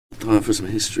Time for some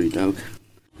history, dog.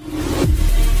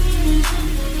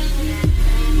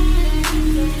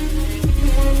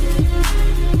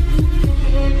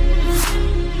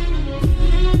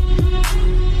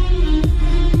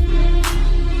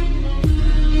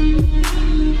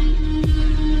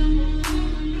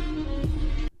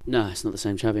 No, it's not the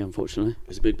same chavvie, unfortunately.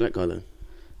 It's a big black guy,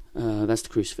 though. That's the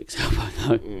crucifix elbow,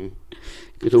 though. Mm.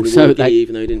 Could also,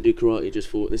 even though he didn't do karate, he just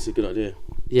thought, this is a good idea.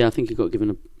 Yeah, I think he got given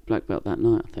a black belt that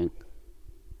night, I think.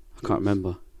 I can't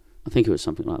remember. I think it was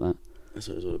something like that. That's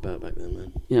what it was all about back then,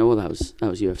 man. Yeah, well, that was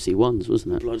UFC 1s,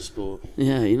 wasn't it? Blood sport.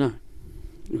 Yeah, you know.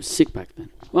 It was sick back then.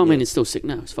 Well, I mean, it's still sick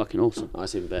now. It's fucking awesome. Oh,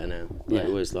 it's even better now. Yeah.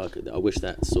 It was like, I wish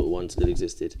that sort of one still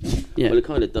existed. Yeah. Well, it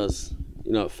kind of does.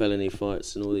 You know, felony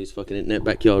fights and all these fucking internet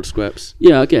backyard scraps.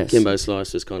 Yeah, I guess. Kimbo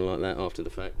Slice was kind of like that after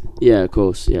the fact. Yeah, of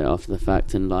course. Yeah, after the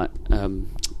fact. And, like,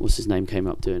 what's his name came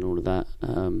up doing all of that?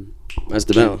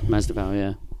 Masvidal,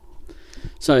 yeah.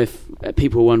 So if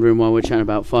people are wondering why we're chatting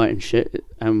about fighting shit,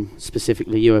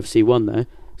 specifically UFC 1 there,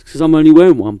 it's because I'm only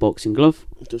wearing one boxing glove.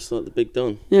 Just like the Big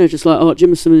Don. Yeah, just like Art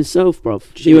Jimmerson himself,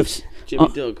 bruv. Jimmy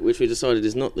Dog, which we decided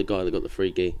is not the guy that got the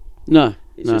free gi. No.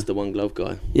 He's just the one glove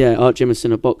guy. Yeah, Art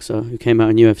Jimmerson, a boxer who came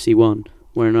out in UFC 1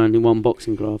 wearing only one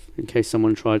boxing glove in case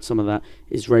someone tried some of that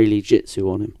Israeli jitsu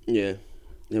on him. Yeah.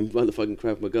 Them motherfucking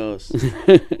Krav Magas. He's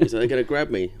like, they're going to grab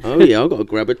me. Oh, yeah, I've got to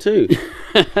grab her too.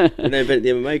 And they invented the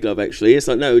MMA glove, actually. It's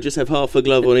like, no, just have half a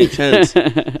glove on each hand.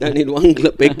 Don't need one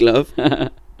big glove.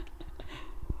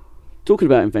 Talking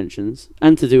about inventions,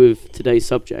 and to do with today's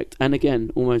subject, and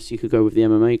again, almost you could go with the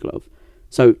MMA glove.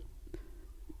 So,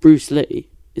 Bruce Lee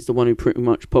is the one who pretty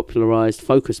much popularised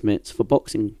focus mitts for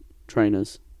boxing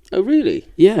trainers. Oh, really?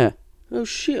 Yeah. Oh,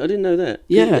 shit, I didn't know that.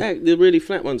 Yeah. The really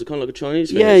flat ones are kind of like a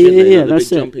Chinese finish, Yeah, like that's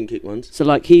the big it. jumping kick ones. So,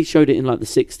 like, he showed it in, like, the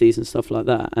 60s and stuff like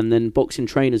that, and then boxing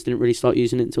trainers didn't really start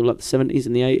using it until, like, the 70s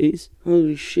and the 80s.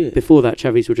 Holy shit. Before that,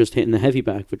 chavvies were just hitting the heavy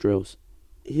bag for drills.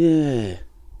 Yeah.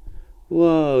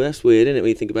 Whoa, that's weird, isn't it, when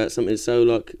you think about something so,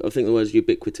 like, I think the word's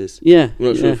ubiquitous. Yeah. I'm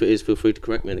not sure if it is, feel free to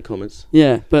correct me in the comments.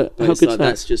 Yeah, but how it's good's like, that?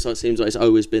 that's just, like, seems like it's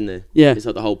always been there. Yeah. It's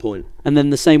like the whole point. And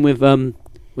then the same with, we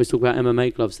was talking about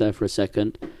MMA gloves there for a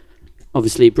second.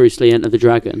 Obviously, Bruce Lee entered the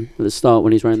Dragon at the start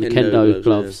when he's wearing the Kendo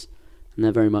gloves. Yeah. And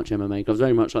they're very much MMA gloves,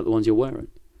 very much like the ones you're wearing.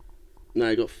 No,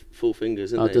 you got full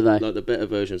fingers, isn't they? Do they? Like the better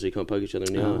version, so you can't poke each other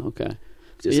in the eye. Oh, okay.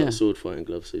 It's like sword fighting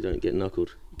gloves, so you don't get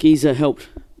knuckled. Giza helped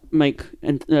make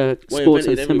sports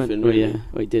entertainment. Really. Yeah,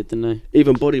 he did, didn't he?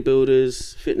 Even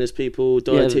bodybuilders, fitness people,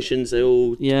 dietitians, they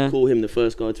all call him the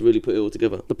first guy to really put it all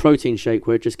together. The protein shake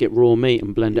where it just get raw meat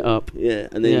and blend it up. Yeah,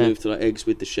 and then he moved to like eggs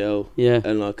with the shell. Yeah.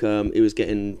 And like he was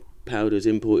getting powders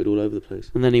imported all over the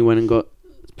place. And then he went and got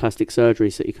plastic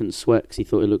surgery so he couldn't sweat because he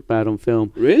thought it looked bad on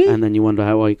film. Really? And then you wonder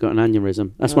how he got an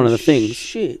aneurysm. That's one of the things.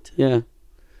 Shit. Yeah.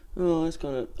 Oh, that's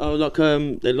kind of... Oh, like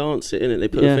they lance it, innit? They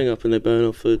put a thing up and they burn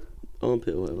off the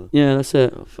armpit or whatever. Yeah, that's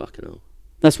it. Oh, fucking hell.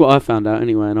 That's what I found out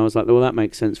anyway, and I was like, well, that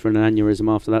makes sense for an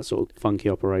aneurysm after that sort of funky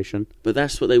operation. But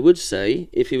that's what they would say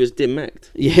if he was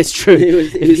dim-macked. Yeah, it's true.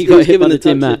 if he got hit by the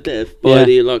touch of death by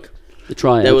the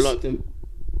triads. They were like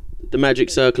the magic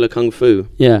circle of kung fu.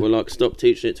 Yeah. We're like, stop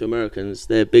teaching it to Americans.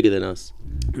 They're bigger than us.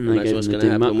 And that's what's going to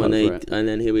happen when they... And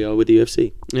then here we are with the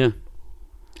UFC. Yeah.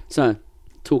 So,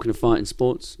 talking of fighting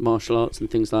sports, martial arts and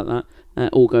things like that,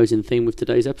 all goes in theme with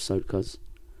today's episode, cuz.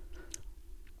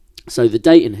 So the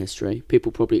date in history,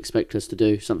 people probably expect us to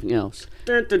do something else.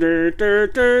 Because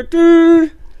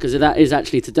that is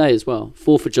actually today as well.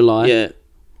 4th of July. Yeah.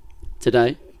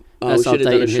 Today. That's our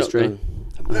date in history.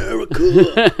 America!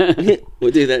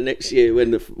 We'll do that next year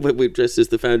when we dress as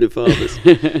the founding fathers.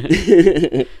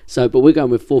 So, but we're going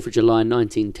with 4th of July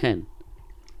 1910.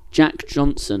 Jack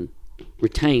Johnson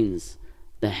retains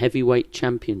the heavyweight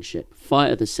championship,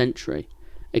 fight of the century,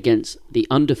 against the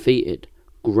undefeated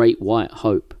Great White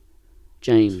Hope,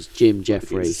 James Jim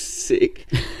Jefferies. Sick.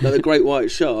 Like the Great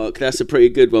White Shark, that's a pretty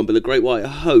good one, but the Great White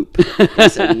Hope,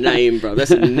 that's a name, bro.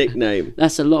 That's a nickname.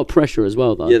 That's a lot of pressure as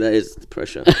well, though. Yeah, that is the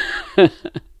pressure.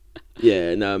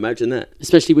 Yeah, no, imagine that.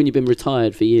 Especially when you've been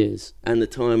retired for years. And the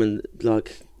time and,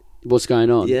 like... What's going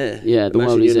on? Yeah. Yeah, the imagine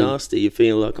world you're is nasty, you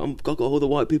feel like, I've got all the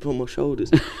white people on my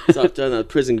shoulders. It's like doing those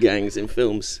prison gangs in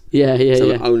films. Yeah.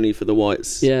 Like only for the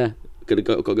whites. Yeah. Got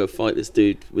to go fight this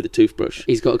dude with a toothbrush.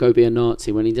 He's got to go be a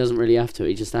Nazi when he doesn't really have to.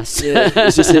 He just has to. Yeah,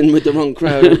 he's just in with the wrong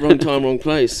crowd, wrong time, wrong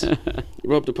place. You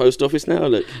robbed the post office now,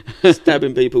 look.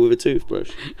 Stabbing people with a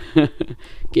toothbrush.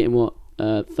 Getting what?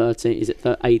 13? Is it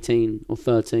 18 or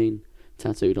 13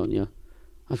 tattooed on you?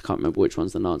 I can't remember which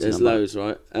one's the Nazi There's number. loads,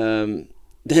 right?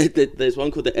 There's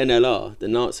one called the NLR, the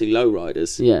Nazi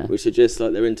Lowriders. Yeah. Which are just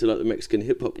like, they're into like the Mexican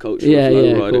hip hop culture of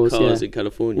lowrider course, cars in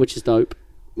California. Which is dope.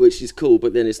 which is cool,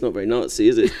 but then it's not very Nazi,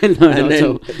 is it? No, and not then at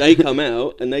all. they come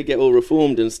out and they get all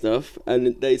reformed and stuff,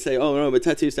 and they say, "Oh no, my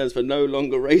tattoo stands for no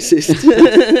longer racist."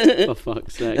 For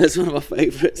fuck's sake. That's one of my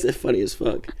favourites. They're funny as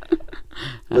fuck.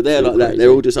 But they're like Absolute that. crazy. They're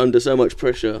all just under so much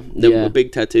pressure. They're Yeah. a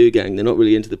big tattoo gang. They're not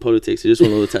really into the politics. They just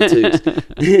want all the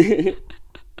tattoos.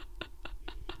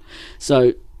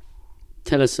 So,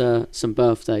 tell us some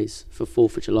birthdays for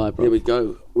 4th of July, bro. Here we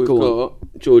go. We've Go got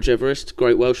George Everest,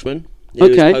 great Welshman. He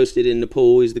Okay. was posted in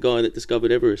Nepal. He's the guy that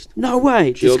discovered Everest. No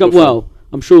way. Geographer. Well,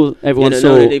 I'm sure everyone No,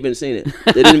 saw. they'd even seen it.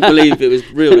 They didn't believe it was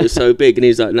real. It was so big, and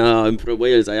he's like, "No, I'm from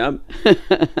Wales. I am.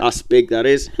 That's big. That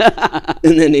is."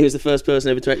 And then he was the first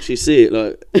person ever to actually see it.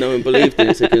 Like no one believed in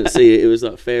it, so they couldn't see it. It was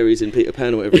like fairies in Peter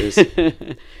Pan or whatever it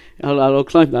is. I'll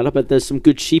climb that. I bet there's some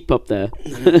good sheep up there.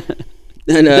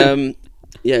 And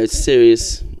yeah, it's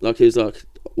serious. Like he was like,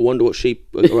 I wonder what sheep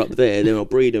are up there. Then I'll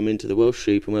breed them into the Welsh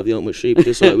sheep, and we'll have the ultimate sheep,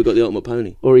 just like we got the ultimate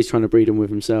pony. Or he's trying to breed them with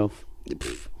himself.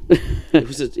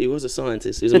 He was a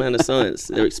scientist. He was a man of science.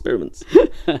 They're experiments.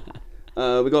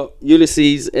 We got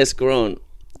Ulysses S. Grant,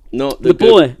 not The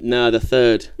boy? No, the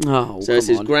third. Oh, So it's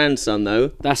come his on. grandson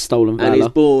though, That's stolen and he's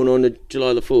valor. born on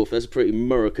July the 4th. That's pretty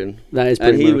American. That is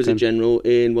And pretty he was a American. general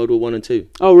in World War 1 and 2.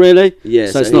 Oh, really? Yeah,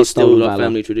 So so, it's he's not still stolen like valor.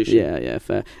 family tradition. Yeah,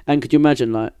 fair. And could you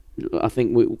imagine, like, I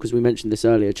think because we mentioned this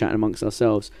earlier, chatting amongst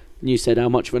ourselves, and you said how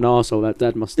much of an arsehole that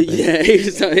dad must have been. Yeah,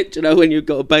 he's like, you know, when you've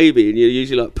got a baby and you're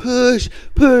usually like, push,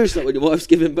 like when your wife's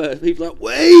giving birth, people are like,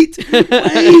 wait,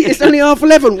 it's only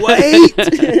 11:30,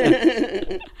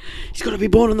 wait. He's got to be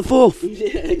born on the 4th.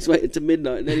 Yeah, he's waiting to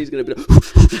midnight and then he's going to be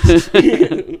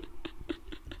like,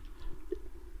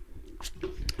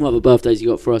 What other birthdays you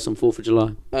got for us on 4th of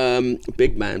July?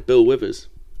 big man, Bill Withers.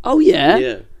 Oh, yeah?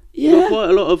 Yeah. Yeah. Got quite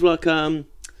a lot of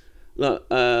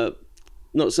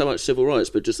not so much civil rights,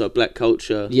 but just like black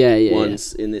culture Yeah.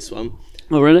 ones in this one.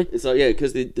 Oh, really? It's like, yeah,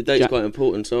 because the date's quite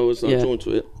important, so I was like, Yeah. drawn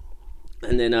to it.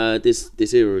 And then this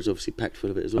era is obviously packed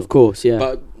full of it as well. Of course, yeah.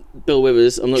 But Bill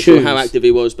Withers, I'm not sure how Tunes. active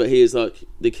he was, but he is like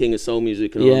the king of soul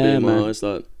music and Yeah, R&B in my man. eyes.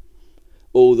 Like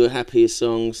all the happiest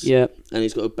songs. Yeah. And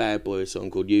he's got a bad boy song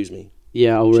called "Use Me."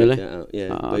 Yeah, oh, Check really? that out.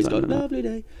 Yeah, Oh, but he's I don't got know that. "Lovely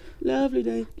Day, Lovely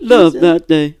Day, Love that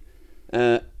day.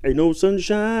 Ain't no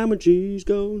sunshine when she's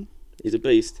gone." He's a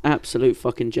beast. Absolute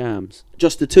fucking jams.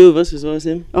 Just the two of us as well as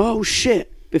him. Oh,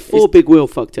 shit. Before Big Will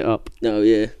fucked it up. No,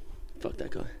 yeah, fuck that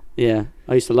guy. Yeah.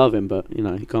 I used to love him, but, you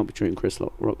know, he can't be treating Chris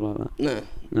Rock like that. No,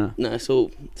 No. it's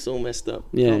all messed up.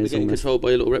 Yeah, Can't be it's all getting messed controlled by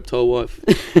your little reptile wife.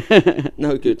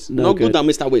 No good. No Not good, good.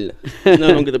 Mr. Will. He's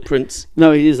no longer the prince.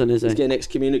 No, he isn't, is he? He's getting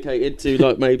excommunicated to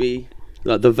like maybe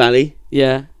like the Valley.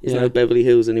 Yeah. He's Yeah. no Beverly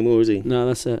Hills anymore, is he? No,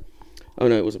 that's it. Oh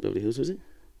no, it wasn't Beverly Hills, was it?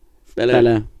 Bel Air. Bel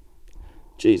Air.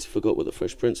 Jeez, forgot what the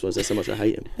Fresh Prince was. That's how much I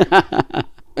hate him.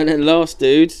 And then last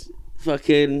dude,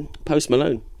 fucking Post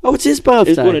Malone. Oh, it's his He was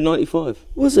birthday. born in '95.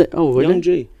 Was it? Oh, really? Young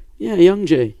G. Yeah, young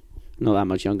G. Not that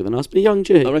much younger than us, but young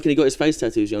G. I reckon he got his face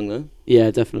tattoos young though. Yeah,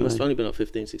 He definitely. must have only been like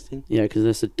 15, 16. Yeah, because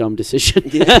that's a dumb decision.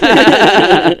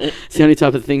 Yeah. It's the only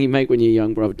type of thing you make when you're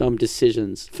young, bro. Dumb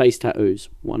decisions. Face tattoos,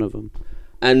 one of them.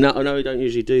 And I know we don't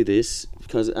usually do this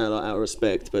because out of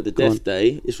respect, but the Go on. death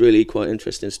day is really quite an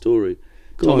interesting story.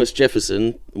 Go Thomas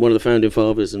Jefferson, one of the founding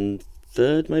fathers and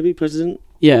third maybe president,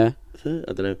 Yeah, third,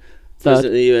 I don't know, third. president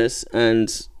of the US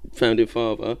and founding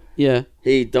father. Yeah.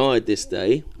 He died this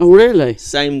day, Oh, really?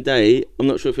 same day. I'm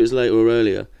not sure if it was later or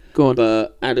earlier, Go on.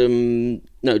 but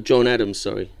John Adams,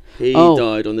 sorry, he Oh.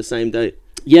 died on the same day.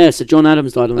 Yeah, so John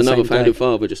Adams died on the Another same founding day.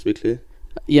 father, just to be clear.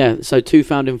 Yeah, so two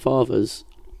founding fathers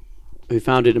who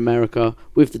founded America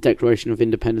with the Declaration of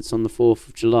Independence on the 4th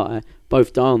of July,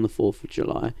 both died on the 4th of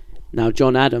July. Now,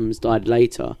 John Adams died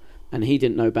later, and he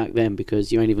didn't know back then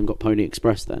because you ain't even got Pony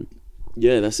Express then.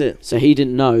 Yeah, that's it. So he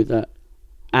didn't know that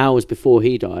hours before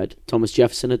he died, Thomas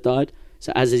Jefferson had died.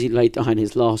 So as he lay dying,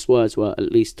 his last words were,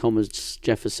 "At least Thomas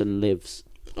Jefferson lives."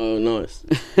 Oh, nice.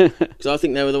 Because I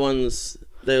think they were the ones.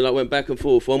 They like went back and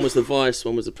forth. One was the vice,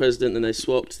 one was the president, and they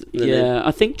swapped. And then Yeah,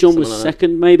 I think John was something like that.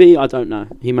 second, maybe. I don't know.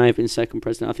 He may have been second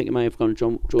president. I think it may have gone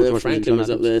George Washington. Franklin John was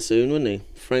up Adams. there soon, wasn't he?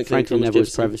 Franklin Thomas never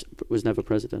Jefferson. was never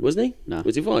president. Wasn't he? No.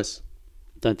 Was he vice?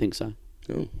 Don't think so.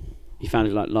 Oh. He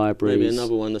founded like libraries. Maybe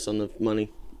another one that's on the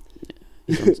money.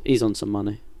 He's on some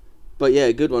money. But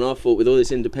yeah, good one. I thought with all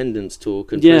this independence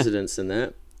talk and Yeah. presidents and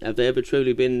that, have they ever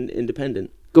truly been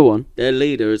independent? Go on. Their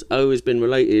leader has always been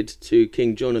related to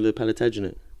King John of the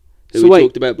Plantagenet, who So we wait.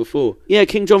 talked about before. Yeah,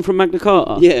 King John from Magna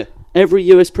Carta. Yeah. Every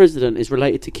US president is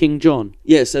related to King John.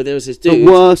 Yeah, so there was this The dude.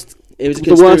 worst, It was a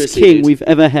the worst conspiracy, king dude. we've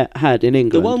ever had in The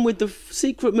England. one with the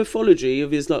secret mythology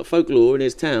of his like folklore in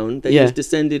his town that Yeah. he's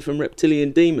descended from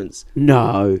reptilian demons.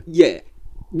 No. Yeah.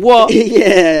 What?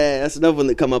 Yeah, that's another one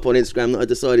that come up on Instagram that I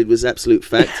decided was absolute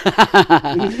fact.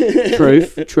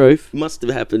 Truth. Must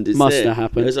have happened. It's Must there. have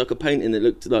happened. There's like a painting that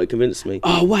looked like convinced me.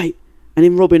 Oh, wait. And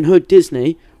in Robin Hood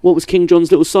Disney, what was King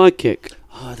John's little sidekick?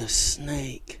 Oh, the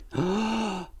snake.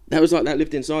 That was like that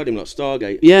lived inside him, like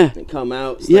Stargate. Yeah. And come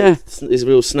out. Yeah. His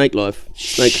real snake life.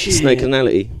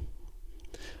 Snakeanality.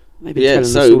 Maybe Yeah, telling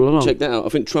us all along. check that out. I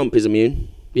think Trump is immune.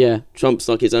 Yeah. Trump's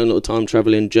like his own little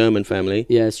time-travelling German family.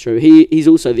 Yeah, it's true. He's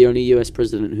also the only US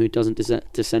president who doesn't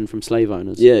descend from slave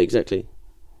owners. Yeah, exactly.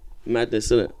 Madness,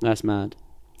 isn't it? That's mad.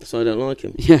 So I don't like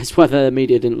him. Yeah, it's why the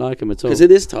media didn't like him at all. Because at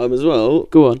this time as well...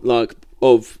 Go on. Like,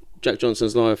 of Jack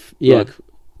Johnson's life, Yeah. like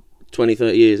 20,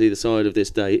 30 years either side of this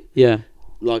date, Yeah.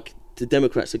 like, the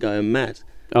Democrats are going mad.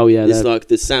 Oh, yeah. It's like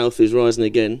the South is rising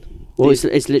again. Well, it's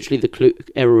literally the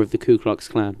era of the Ku Klux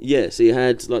Klan. Yeah, so you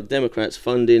had like Democrats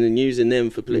funding and using them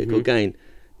for political gain.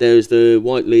 There was the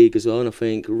White League as well, and I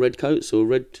think Redcoats or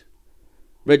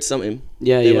Red something.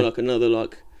 Yeah, They were like another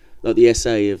like the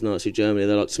SA of Nazi Germany.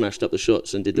 They like smashed up the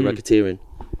shots and did the racketeering.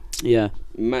 Yeah.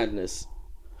 Madness.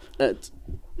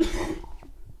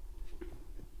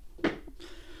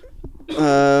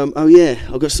 Oh yeah,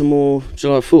 I've got some more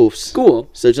July 4ths. Go on.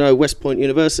 So do you know West Point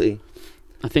University?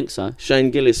 I think so. Shane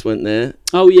Gillis went there.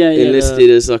 Oh yeah, yeah. Enlisted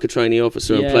as like a trainee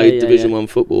officer and played Division 1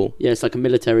 football. Yeah, it's like a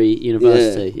military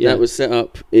university. Yeah. That was set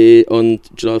up on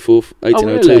July 4th, 1802.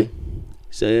 Oh, really?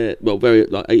 So yeah, well, very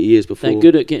like 80 years before. They're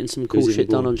good at getting some cool Who's shit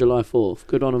done on July 4th.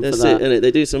 Good on them That's for that. it, innit?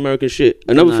 They do some American shit.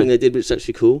 Another thing they did, which is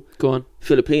actually cool, Go on.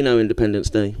 Filipino Independence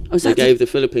Day. Oh, is they that gave the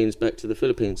Philippines back to the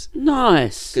Philippines.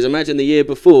 Nice. Because imagine the year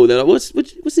before, they're like,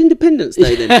 what's Independence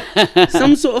Day then?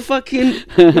 Some sort of fucking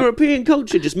European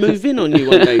culture just moved in on you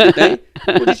one day, did they?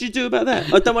 What did you do about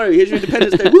that? Oh, don't worry, here's your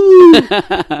Independence Day. Woo!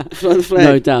 Fly the flag.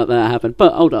 No doubt that happened.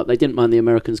 But hold up, they didn't mind the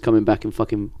Americans coming back in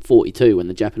fucking 42 when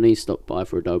the Japanese stopped by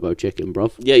for adobo chicken, bruv.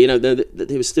 Yeah, you know,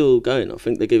 they were still going. I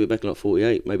think they gave it back in like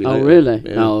 48, maybe later. Oh, really?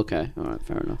 Yeah. Oh, okay. All right,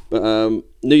 fair enough. But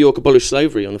New York abolished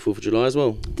slavery on the 4th of July as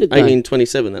well. Did they?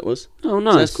 1827, that was. Oh,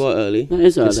 nice. So that's quite early. That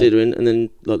is early. Considering, and then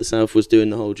like the South was doing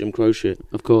the whole Jim Crow shit.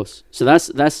 Of course. So that's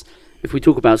if we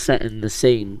talk about setting the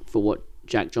scene for what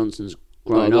Jack Johnson's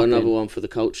growing I've got up another in. one for the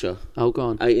culture. Oh, go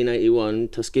on. 1881,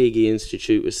 Tuskegee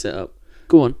Institute was set up.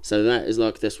 Go on. So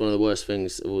that's one of the worst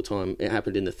things of all time. It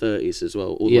happened in the 30s as well,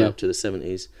 all the way up to the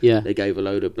 70s. Yeah. They gave a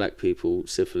load of black people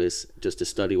syphilis just to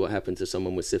study what happened to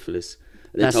someone with syphilis.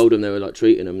 And they told them they were like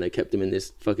treating them. They kept them in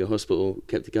this fucking hospital,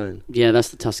 kept it going. Yeah, that's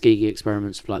the Tuskegee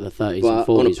experiments for like the 30s But and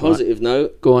 40s. on a positive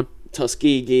note, Go on.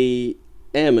 Tuskegee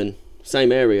Airmen,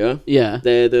 same area. Yeah.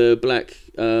 They're the black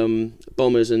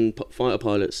bombers and fighter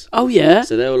pilots. Oh, yeah.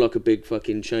 So they were like a big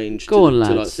fucking change Go on, to like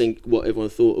lads. think what everyone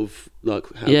thought of like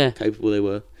how capable they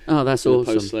were. Oh, that's in the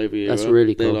awesome. post-slavery era. That's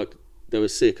really cool. They were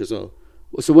sick as well.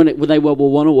 So were they World War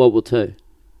One or World War Two?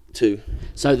 Two.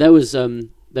 So there was a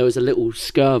little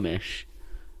skirmish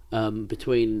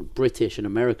between British and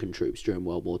American troops during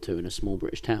World War Two in a small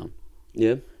British town.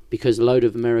 Yeah. Because a load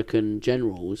of American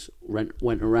generals went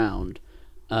around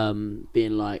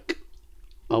being like,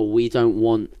 oh, we don't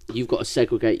want... You've got to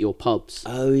segregate your pubs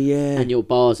Oh yeah. and your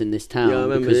bars in this town. Yeah, I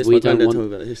remember because this. we My don't granddad want told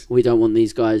me about this. we don't want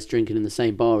these guys drinking in the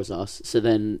same bar as us. So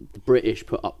then the British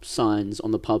put up signs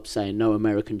on the pub saying no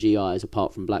American GIs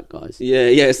apart from black guys. Yeah,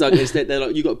 yeah. It's like instead they're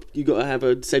like you got to have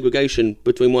a segregation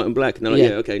between white and black, and they're like, Yeah.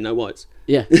 yeah, okay, no whites.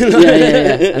 Yeah, yeah, yeah,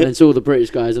 yeah. And then it's all the British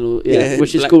guys and all, Yeah,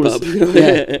 which is black cool. pub.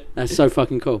 Yeah, that's so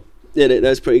fucking cool. Yeah,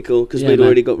 that's pretty cool because Yeah, we'd man.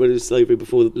 already got rid of slavery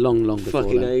before the Long before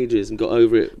fucking then. ages and got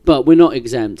over it. But we're not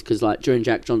exempt because, like, during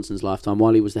Jack Johnson's lifetime,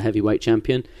 while he was the heavyweight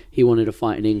champion, he wanted to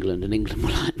fight in England, and England were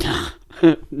like,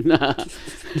 nah, nah.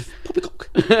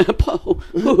 Poppycock. Paul,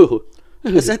 ooh.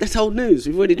 That's old news.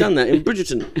 We've already done that in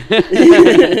Bridgerton.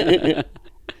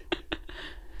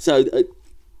 So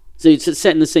So it's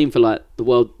setting the scene for, like, the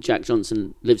world Jack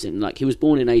Johnson lives in. Like, he was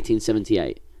born in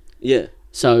 1878. yeah,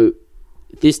 So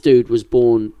this dude was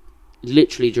born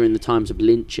literally during the times of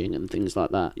lynching and things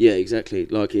like that. yeah, exactly.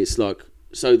 Like it's like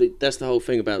so that's the whole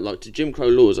thing about like the Jim Crow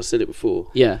laws. I said it before.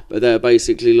 Yeah. But they're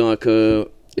basically like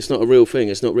it's not a real thing.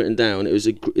 It's not written down. It's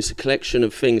a collection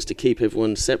of things to keep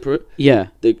everyone separate. Yeah.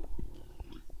 The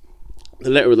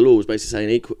letter of the law was basically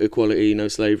saying equality, no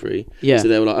slavery. Yeah. So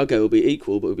they were like, okay, we'll be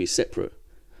equal, but we'll be separate.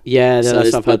 Yeah, So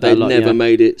that's I've heard but that they a lot. never Yeah.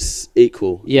 made it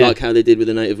equal. Yeah. Like how they did with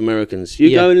the Native Americans. You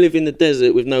Yeah. go and live in the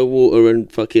desert with no water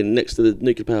and fucking next to the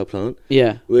nuclear power plant.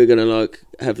 Yeah. We're gonna like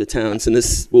have the towns and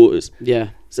the waters. Yeah.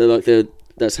 So like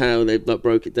that's how they like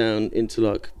broke it down into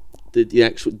like the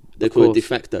actual they call it de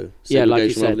facto Yeah, like you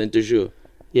segregation rather said. than de jure.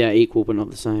 Yeah, equal but not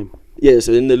the same. Yeah,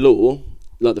 so in the law,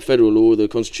 like the federal law, the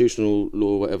constitutional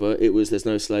law, whatever, it was there's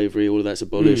no slavery, all of that's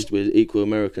abolished. We're equal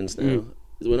Americans now.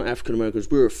 we're not African Americans,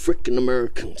 we're African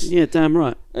Americans. Yeah, damn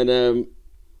right. And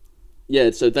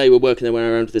so they were working their way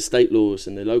around with the state laws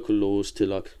and the local laws to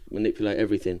like manipulate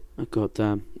everything. Oh god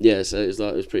damn. Yeah, so it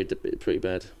was pretty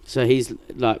bad. So he's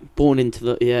like born into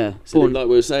the So like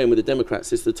we were saying with the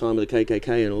Democrats, it's the time of the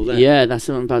KKK and all that. Yeah, that's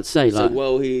what I'm about to say. So like,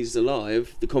 while he's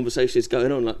alive, the conversation is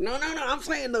going on like, no, I'm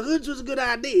saying the hoods was a good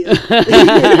idea.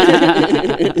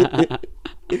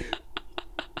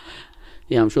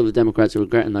 Yeah, I'm sure the Democrats are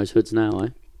regretting those hoods now, eh?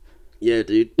 Yeah,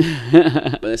 dude.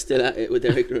 But they're still at it with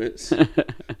their ignorance.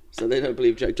 So they don't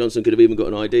believe Jack Johnson could have even got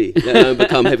an ID, let alone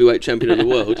become heavyweight champion of the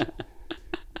world.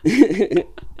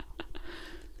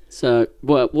 So,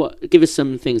 what? Give us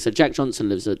some things. So, Jack Johnson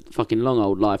lives a fucking long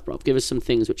old life, bro. Give us some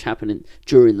things which happen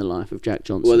during the life of Jack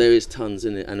Johnson. Well, there is tons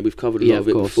in it, and we've covered a lot of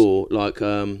it before. Like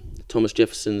Thomas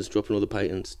Jefferson's dropping all the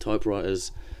patents,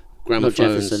 typewriters,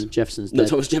 gramophones. Not Jefferson's No, dead.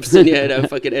 Thomas Jefferson, yeah, no,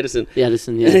 fucking Edison. Yeah,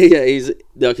 Edison, yeah. Yeah, he's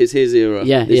like, it's his era.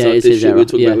 Yeah, it's like it's this his shit era. we're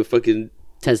talking Yeah. about with fucking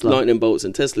Tesla. lightning bolts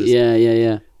and Teslas.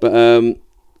 Yeah. But a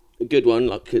good one,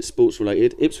 like it's sports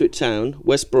related, Ipswich Town,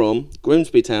 West Brom,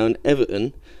 Grimsby Town,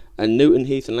 Everton, and Newton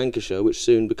Heath in Lancashire, which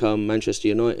soon become Manchester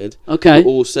United, Okay. were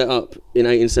all set up in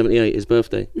 1878, his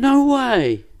birthday. No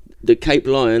way. The Cape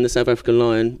Lion, the South African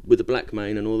lion with the black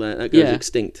mane and all that, that goes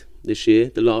extinct this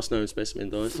year. The last known specimen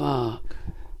dies. Fuck.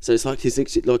 So it's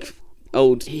like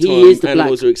old He time is the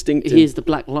animals black, are extinct. He is the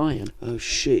black lion. Oh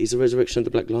shit, he's the resurrection of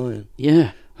the black lion.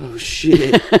 Yeah. Oh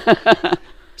shit.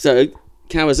 So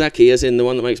Kawasaki, as in the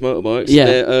one that makes motorbikes, Yeah.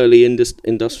 their early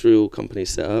industrial company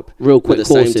set up Real quick at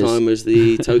the courses. same time as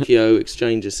the Tokyo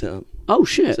Exchange is set up. Oh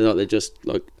shit. So like they're just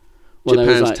like Well, there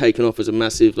was, Japan's like- taken off as a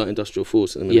massive like industrial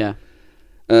force at the minute. Yeah.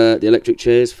 The electric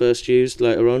chairs first used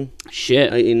later on,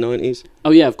 Shit. 1890s.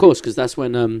 Oh yeah, of course, because that's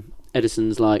when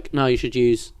Edison's like, no, you should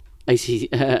use AC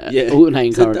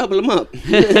alternating So current. double them up.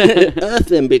 Earth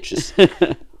them bitches.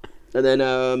 And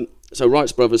then so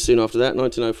Wright's brothers soon after that,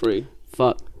 1903.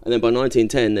 Fuck. And then by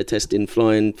 1910 they're testing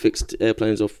flying fixed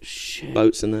airplanes off Shit.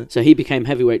 boats and that. So he became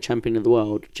heavyweight champion of the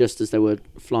world just as they were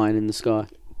flying in the sky.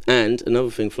 And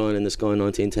another thing flying in the sky in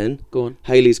 1910, Go on.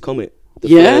 Halley's Comet. The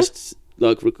Yeah? first,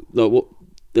 like what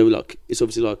they were like, it's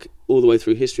obviously like all the way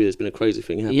through history there's been a crazy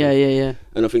thing happening. Yeah.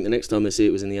 And I think the next time they see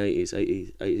it was in the 80s,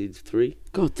 83.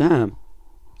 God damn.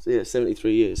 So yeah,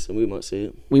 73 years, and we might see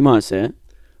it. We might see it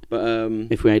But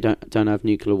if we don't have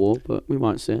nuclear war, but we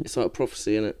might see it. it's like a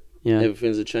prophecy, isn't it? Yeah.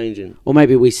 Everything's a changing. Or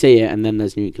maybe we see it and then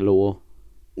there's nuclear war.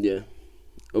 Yeah.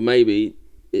 Or maybe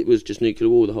it was just nuclear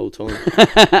war the whole time.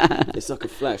 It's like a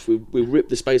flash. We rip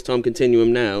the space-time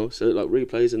continuum now, so it like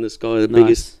replays in the sky the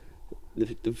biggest. The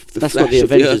That's flash what the of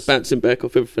the Avengers- Earth bouncing back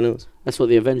off everything else. That's what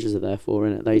the Avengers are there for,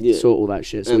 innit? They Yeah. sort all that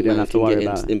shit, so we don't have to worry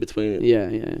about it. in between it.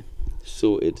 Yeah.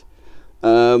 Sorted.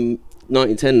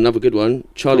 1910, another good one.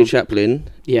 Charlie Cool. Chaplin,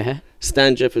 Yeah.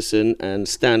 Stan Jefferson, and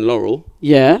Stan Laurel.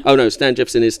 Yeah. Oh no, Stan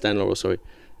Jefferson is Stan Laurel. Sorry,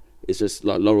 it's just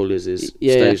like Laurel is his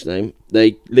Yeah, stage name.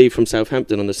 They leave from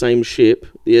Southampton on the same ship,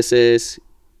 the SS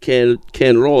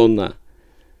Kenrona,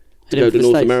 to go to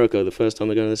North America. The first time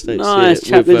they go to the States. Nice.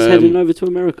 Yeah, Chaplin's with, heading over to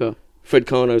America. Fred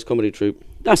Carno's comedy troupe.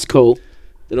 That's cool.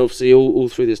 Then obviously all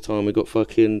through this time we got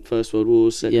fucking First World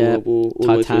War, Second Yeah. World War, all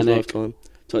the way through his Titanic. lifetime.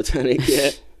 Titanic,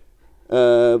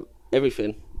 yeah.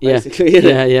 Everything. Yeah. Basically,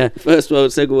 innit? Yeah. First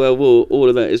World, Second World War, all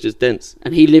of that is just dense.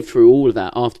 And he lived through all of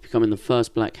that after becoming the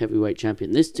first black heavyweight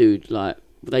champion. This dude, like,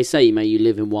 they say, may you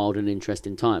live in wild and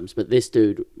interesting times, but this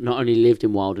dude not only lived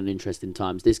in wild and interesting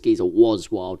times, this geezer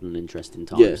was wild and interesting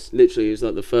times. Yeah, literally, he was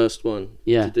like the first one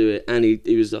Yeah. to do it, and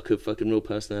he was like a fucking real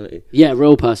personality. Yeah,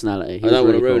 real personality. He I don't was want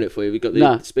to really ruin cool. it for you. We got the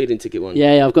No. speeding ticket one.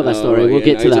 Yeah, I've got that story. We'll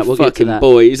get to that. We'll get to that.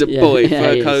 Boy, he's a Yeah, boy. yeah,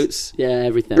 Fur he is. coats, Yeah,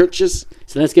 everything. britches.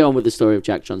 So let's get on with the story of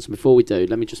Jack Johnson. Before we do,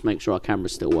 let me just make sure our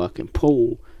camera's still working.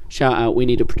 Paul, shout out. We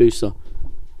need a producer.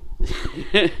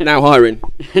 Now hiring.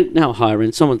 Now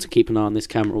hiring someone to keep an eye on this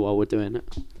camera while we're doing it.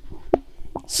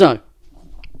 So,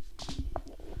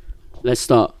 let's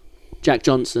start. Jack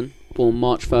Johnson, born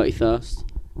March 31st,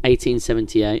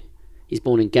 1878. He's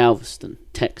born in Galveston,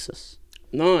 Texas.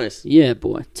 Nice. Yeah,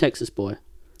 boy. Texas boy.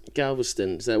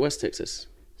 Galveston. Is that West Texas?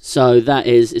 So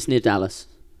it's near Dallas.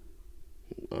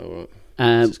 Oh, right.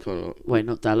 It's kind of like Wait,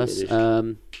 not Dallas. It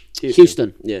is.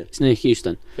 Houston. Yeah. It's near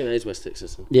Houston. I think that is West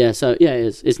Texas. Yeah, so it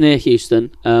is. It's near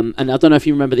Houston. And I don't know if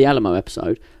you remember the Alamo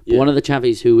episode, but one of the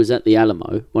chavvies who was at the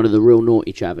Alamo, one of the real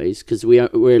naughty chavvies, because we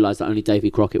realised that only Davy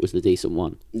Crockett was the decent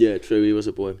one. Yeah, true. He was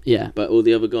a boy. Yeah. But all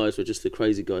the other guys were just the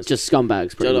crazy guys. Just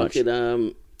scumbags, pretty so much. like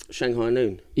in Shanghai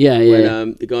Noon. Yeah.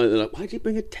 When the guy, they're like, why'd you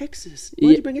bring a Texas?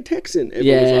 Why'd you bring a Texan?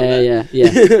 Everyone was like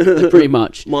that. Yeah. Pretty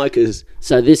much. Micah's.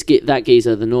 So that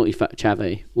geezer, the naughty fat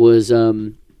chavvy, was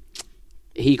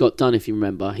he got done, if you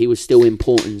remember. He was still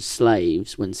importing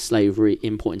slaves when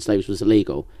importing slaves was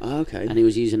illegal. Oh, okay. And he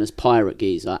was using as pirate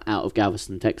geezer out of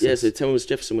Galveston, Texas. Yeah, so Thomas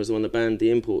Jefferson was the one that banned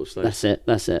the import of slaves.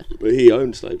 That's it. But he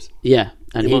owned slaves. Yeah.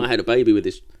 And he might have had a baby with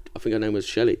this. I think her name was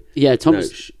Shelley. Yeah,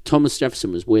 Thomas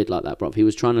Jefferson was weird like that, bruv. He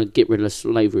was trying to get rid of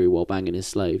slavery while banging his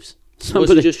slaves. Was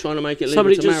he just trying to make it legal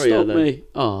to marry her, though? Me.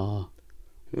 Oh.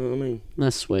 You know what I mean?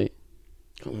 That's sweet.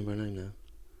 Can't remember her name now.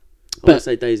 I want to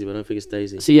say Daisy, but I don't think it's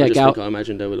Daisy. So yeah, I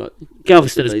imagined they were like...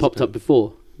 Galveston has popped up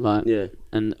before. Like, yeah.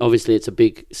 And obviously it's a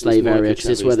big slave area because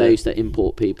it's where they used to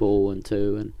import people and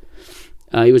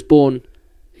he was born...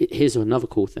 Here's another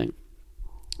cool thing.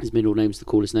 His middle name's the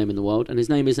coolest name in the world, and his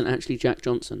name isn't actually Jack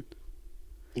Johnson.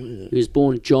 He was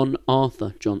born John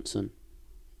Arthur Johnson.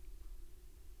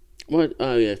 What?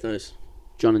 Oh yeah, nice.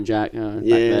 John and Jack. Back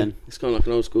then, it's kind of like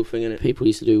an old school thing, isn't it? People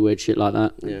used to do weird shit like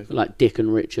that. Yeah. Like Dick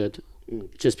and Richard.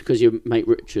 Just because your mate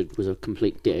Richard was a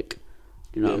complete dick.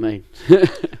 Do you know what I mean?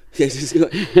 Yes,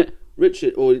 like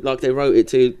Richard, or like they wrote it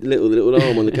to little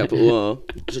arm on the capital R.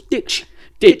 It's a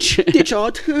ditch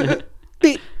hard.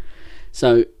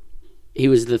 So, he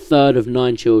was the third of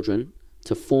 9 children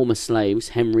to former slaves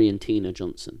Henry and Tina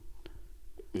Johnson.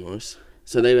 Nice.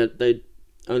 So they'd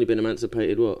only been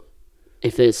emancipated what?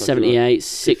 If there's 78, like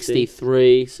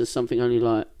 63, so something only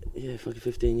like... Yeah, fucking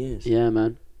 15 years. Yeah,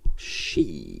 man.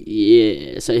 She.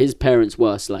 Yeah, so his parents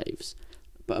were slaves.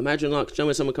 But imagine, like, you know,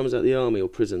 when someone comes out of the army or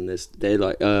prison, they're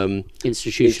like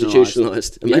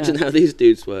institutionalized. Imagine how these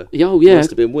dudes were. Oh, yeah. It must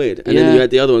have been weird. And then you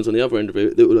had the other ones on the other end of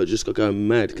it that were like just going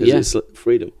mad because it's like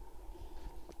freedom.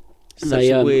 Such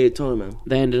a weird time, man.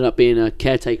 They ended up being a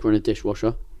caretaker and a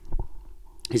dishwasher.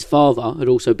 His father had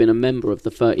also been a member of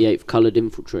the 38th Coloured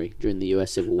Infantry during the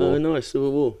US Civil War. Oh, nice.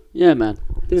 Civil War. Yeah, man.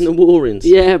 Doing the war-ins.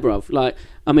 Yeah, bruv. Like,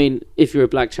 I mean, if you're a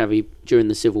black chavvie during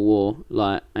the Civil War,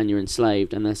 like, and you're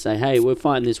enslaved, and they say, hey, we're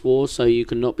fighting this war so you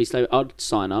can not be slave, I'd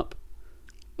sign up.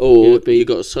 Or you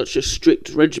got such a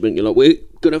strict regiment, you're like, we're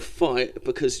going to fight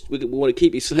because we want to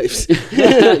keep you slaves.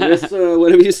 Yes, sir,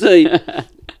 whatever you say.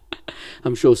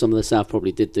 I'm sure some of the South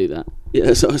probably did do that.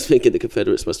 Yeah, so I was thinking the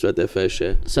Confederates must have had their fair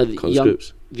share. So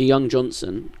the young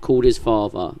Johnson called his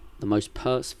father the most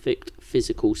perfect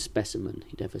physical specimen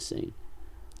he'd ever seen.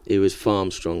 He was farm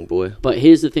strong, boy. But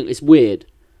here's the thing, it's weird,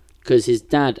 because his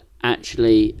dad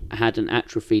actually had an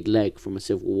atrophied leg from a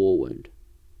Civil War wound.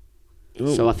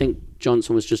 Oh. So I think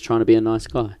Johnson was just trying to be a nice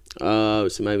guy. Oh,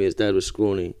 so maybe his dad was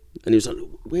scrawny. And he was like,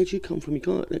 where'd you come from?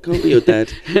 That can't be your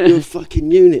dad. You're a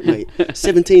fucking unit, mate.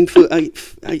 17 foot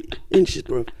 8 inches,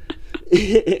 bro.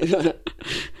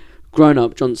 Grown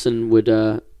up, Johnson would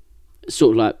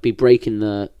sort of like be breaking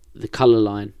the colour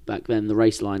line back then, the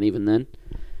race line even then.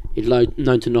 He'd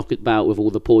known to knock it about with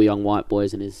all the poor young white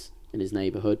boys in his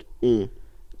neighbourhood.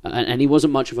 And he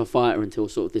wasn't much of a fighter until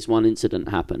sort of this one incident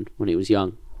happened when he was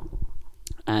young.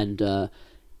 And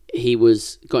he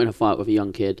got in a fight with a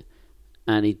young kid,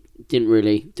 and he didn't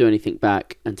really do anything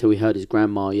back until he heard his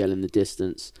grandma yell in the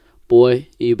distance, boy,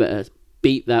 you better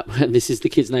beat that... And this is the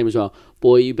kid's name as well.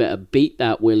 Boy, you better beat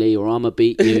that Willie or I'ma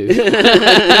beat you. I'm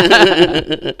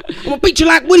gonna beat you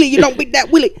like Willie, you don't beat that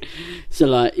Willie. So,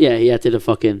 like, yeah, he had to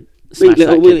fucking... Beat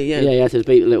little Willie, yeah. Yeah, he had to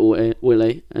beat little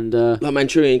Willie. And, like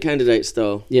Manchurian Candidate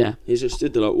style. Yeah. He's just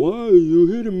stood there like, why are you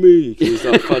hitting me? He's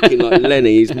like fucking like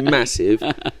Lenny, he's massive.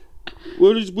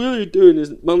 What is Willie doing?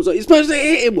 His mum's like, you're supposed to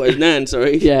hit him. Well, his nan,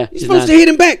 sorry. Yeah. You're supposed to hit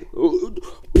him back.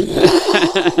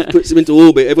 Puts him into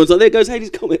orbit. Everyone's like, there goes Hades'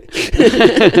 Comet.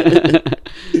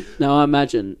 Now, I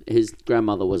imagine his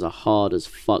grandmother was a hard as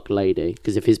fuck lady,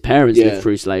 because if his parents lived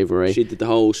through slavery... She did the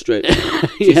whole stretch.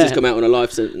 She's just come out on a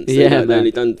life sentence. They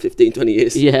only done 15, 20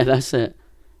 years. Yeah, that's it.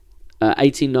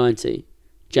 1890,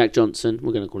 Jack Johnson,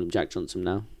 we're going to call him Jack Johnson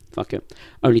now. Fuck it.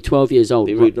 Only 12 years old.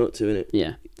 Be rude not to, innit?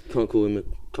 Yeah. Can't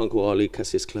call Ali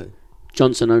Cassius Clay.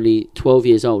 Johnson, only 12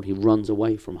 years old, he runs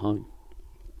away from home.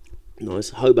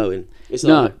 Nice. Hoboing. It's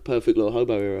like a perfect little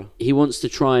hobo era. He wants to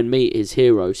try and meet his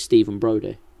hero, Stephen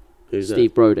Brodie. Who's that?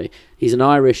 Steve Brodie. He's an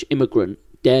Irish immigrant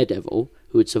daredevil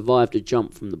who had survived a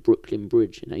jump from the Brooklyn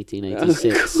Bridge in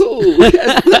 1886. Oh, cool.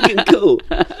 That's fucking cool.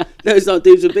 Those like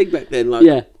dudes were big back then. Like,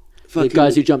 yeah. The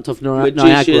guys who jumped off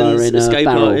Niagara in a escape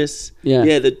barrel. Artists.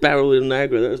 Yeah, the barrel in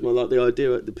Niagara. That was the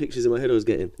idea, the pictures in my head I was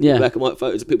getting. Yeah. Black and white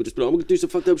photos of people just be like, I'm going to do some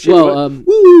fucked up shit. Well, right?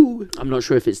 Woo! I'm not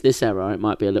sure if it's this era. It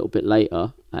might be a little bit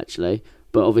later, actually.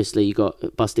 But obviously you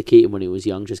got Buster Keaton when he was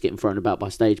young, just getting thrown about by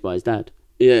stage by his dad.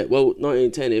 Yeah, well,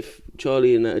 1910, if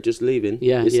Charlie and that are just leaving,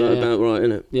 it's about right,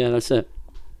 isn't it? Yeah, that's it.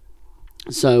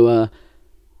 So,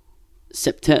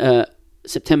 September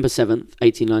 7th,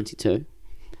 1892.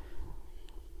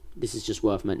 This is just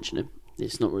worth mentioning.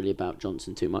 It's not really about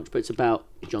Johnson too much, but it's about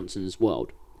Johnson's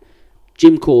world.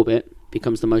 Jim Corbett,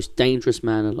 becomes the most dangerous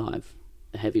man alive,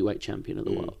 the heavyweight champion of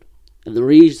the world. And the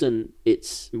reason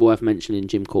it's worth mentioning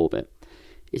Jim Corbett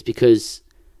is because,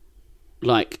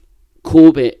 like,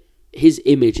 Corbett, his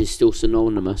image is still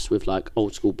synonymous with, like,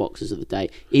 old school boxers of the day.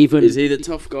 Even is he the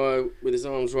tough guy with his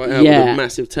arms right out with a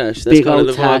massive tash? That's big kind of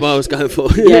the tash. vibe I was going for.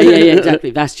 yeah,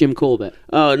 exactly. That's Jim Corbett.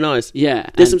 Oh, nice. Yeah.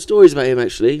 There's some stories about him,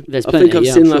 actually. There's I plenty, think I've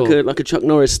yeah, seen I'm sure. like a Chuck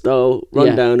Norris style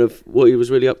rundown of what he was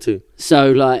really up to.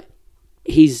 So, like,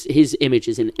 his image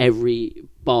is in every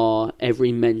bar,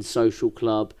 every men's social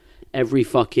club, every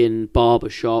fucking barber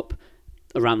shop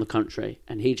around the country,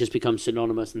 and he just becomes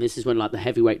synonymous. And this is when, like, the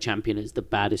heavyweight champion is the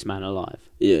baddest man alive.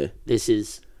 Yeah. This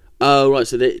is... Oh, right.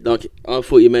 So, like, I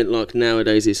thought you meant, like,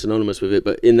 nowadays he's synonymous with it,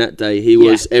 but in that day he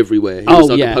was everywhere. He was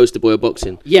like a poster boy of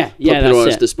boxing. Yeah, popularised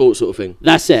that's it. the sport sort of thing.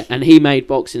 That's it. And he made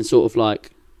boxing sort of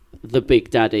like the big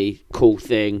daddy cool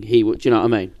thing. Do you know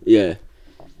what I mean? Yeah.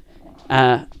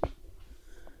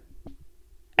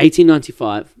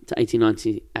 1895 to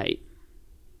 1898.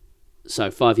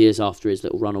 So 5 years after his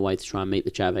little run away to try and meet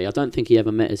the chavvie. I don't think he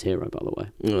ever met his hero, by the way.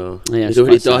 Oh, yeah, he's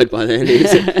already died by then.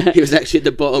 He was actually at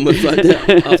the bottom of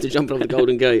after jumping off the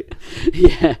Golden Gate.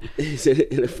 Yeah. He's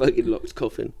in a fucking locked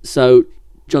coffin. So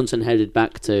Johnson headed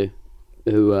back to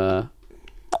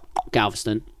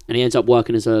Galveston, and he ends up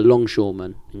working as a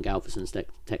longshoreman in Galveston,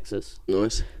 Texas.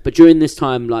 Nice. But during this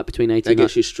time, like between 18... That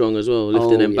gets you strong as well,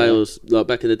 lifting them bales. Like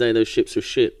back in the day, those ships were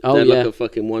shit. Oh, They're yeah. like a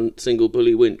fucking one single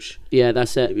bully winch. Yeah,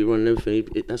 that's it. He'd be running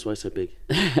everything. That's why it's so big.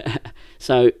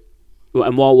 So,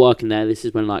 and while working there, this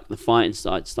is when, like, the fighting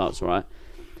side starts, right?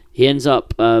 He ends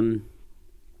up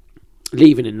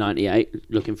leaving in 98,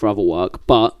 looking for other work,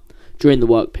 but during the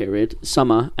work period,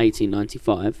 summer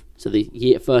 1895, so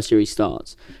the first year he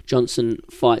starts, Johnson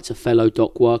fights a fellow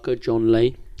dock worker, John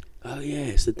Lee. Oh yeah,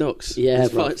 it's the docks. Yeah,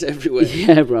 There's bro. fights everywhere.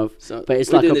 Yeah, bruv. So but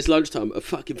it's we're like doing this lunchtime, a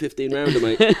fucking 15 rounder,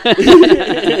 mate.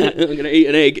 I'm gonna eat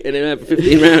an egg and then have a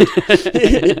 15 round.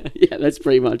 Yeah, that's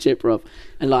pretty much it, bruv.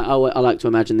 And like, I like to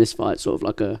imagine this fight sort of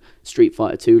like a Street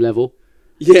Fighter 2 level.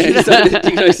 Yeah, so you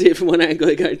can only see it from one angle,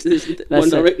 it going to this one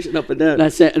direction, up and down.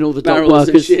 That's it, and all the dock Barrels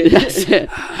and workers. shit. That's it.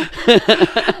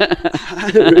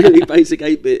 Really basic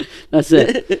 8-bit. That's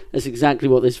it. That's exactly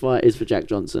what this fight is for Jack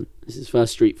Johnson. This is his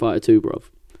first Street Fighter 2, bruv.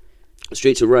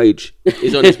 Streets of Rage.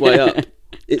 He's on his way up.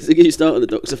 You start on the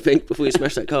docks, I think, before you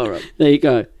smash that car up. There you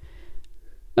go.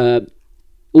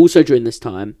 Also during this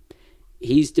time,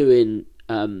 he's doing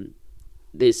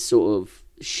this sort of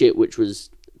shit which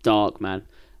was dark, man.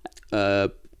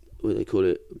 What do they call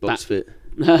it? Box fit.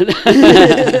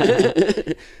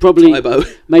 Probably, Tybo.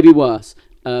 maybe worse.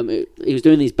 He was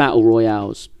doing these battle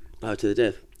royales. Oh, to the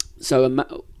death. So,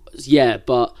 yeah,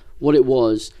 but what it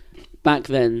was, back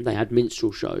then they had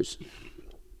minstrel shows.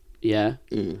 Yeah.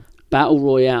 Battle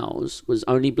royales was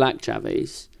only black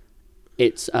chavvies.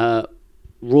 It's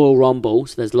Royal Rumble,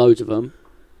 so there's loads of them.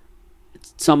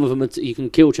 Some of them you can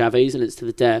kill chavvies and it's to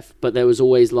the death, but there was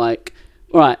always like,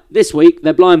 all right, this week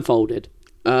they're blindfolded.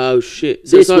 Oh shit!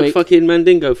 So This it's like week- fucking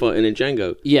Mandingo fighting in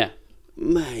Django, Yeah.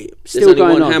 mate. Still There's only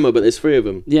going one on. hammer, but there's 3 of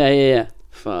them. Yeah.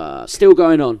 Fuck. Still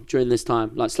going on during this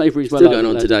time. Like, slavery's well Still over going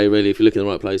on there. today, really, if you look in the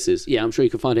right places. Yeah, I'm sure you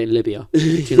can find it in Libya. Do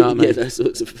you know what I mean? Yeah, those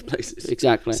sorts of places.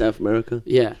 Exactly. South America.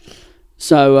 Yeah.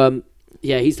 So,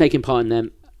 yeah, he's taking part in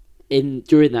them.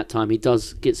 During that time, he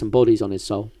does get some bodies on his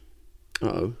soul.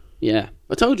 Uh-oh. Yeah.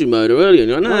 I told you murder earlier,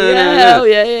 and you're like, no, Oh,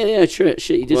 yeah. True.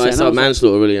 Shit, you did Well, say it's that. like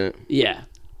manslaughter, really, isn't it? Yeah.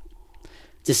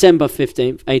 December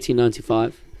 15th,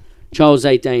 1895. Charles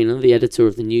A. Dana, the editor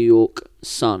of the New York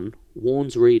Sun,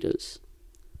 warns readers.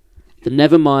 The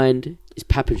Nevermind is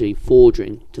papally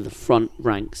forging to the front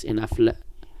ranks in athletic.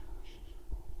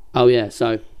 Oh, yeah,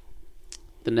 so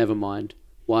the Nevermind.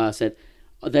 Why I said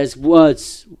there's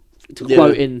words to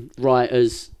quote in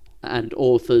writers and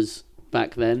authors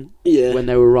back then when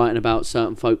they were writing about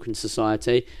certain folk in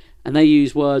society, and they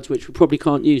use words which we probably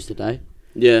can't use today.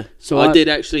 Yeah. So I did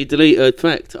actually delete a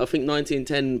fact. I think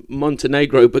 1910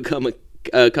 Montenegro become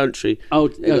a country. Oh,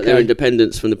 They got their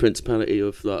independence from the Principality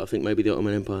of, like, I think maybe the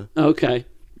Ottoman Empire. Okay.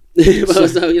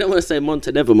 So you don't want to say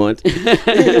Monte, never mind.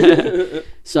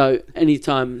 So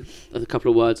anytime a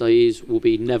couple of words I use will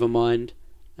be never mind,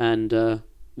 and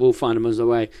we'll find them as a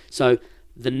way. So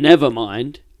the never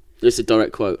mind. This is a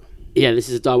direct quote. Yeah, this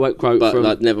is a direct quote But from.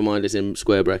 like, never mind is in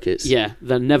square brackets. Yeah,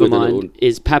 the never With a mind little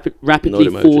is rapidly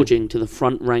nod emoji. forging to the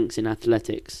front ranks in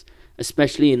athletics,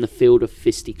 especially in the field of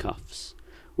fisticuffs.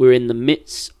 We're in the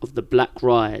midst of the black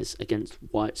rise against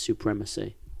white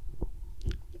supremacy.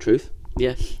 Truth?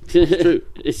 Yeah. It's true.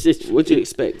 It's What do you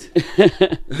expect?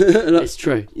 It's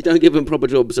true. You don't give them proper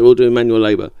jobs, they're all doing manual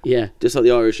labour. Yeah. Just like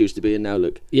the Irish used to be, and now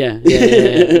look. Yeah.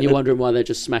 And you're wondering why they're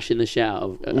just smashing the shit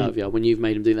out of you when you've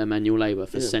made them do their manual labour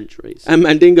for centuries. And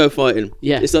Mandingo fighting.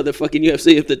 Yeah. It's like the fucking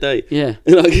UFC of the day. Yeah.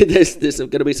 Like, there's going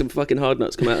to be some fucking hard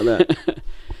nuts come out of that.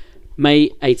 May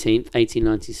 18th,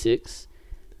 1896.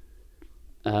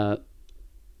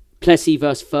 Plessy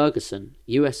versus Ferguson.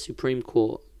 US Supreme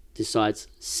Court decides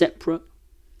separate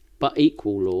but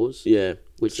equal laws,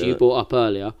 which you brought up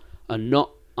earlier, are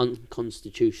not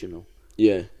unconstitutional.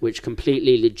 Yeah. Which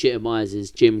completely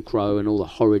legitimises Jim Crow and all the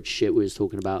horrid shit we was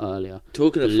talking about earlier.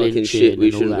 Talking of fucking shit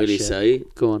we shouldn't really say.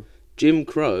 Go on. Jim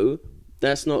Crow,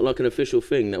 that's not like an official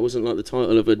thing. That wasn't like the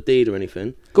title of a deed or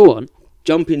anything. Go on.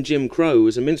 Jumping Jim Crow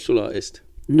was a minstrel artist.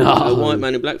 No. A white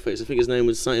man in blackface. I think his name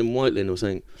was something Whiteling or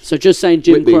something. So just saying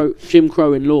Jim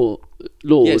Crow in laws.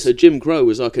 Yeah, so Jim Crow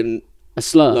was like a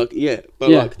slur. Like,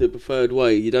 like the preferred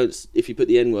way. You don't, if you put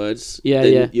the N words,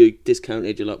 then you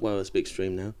discounted. You're like, wow, that's a bit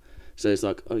extreme now. So it's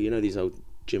like, oh, you know these old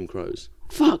Jim Crows.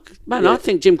 Fuck, man, I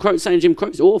think saying Jim Crow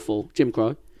is awful. Jim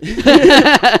Crow.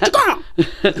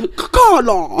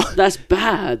 That's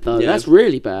bad though. That's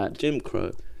really bad. Jim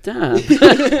Crow. Damn.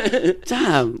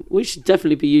 We should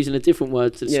definitely be using a different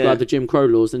word to describe the Jim Crow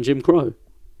laws than Jim Crow.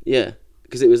 Yeah,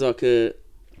 because it was like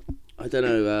I don't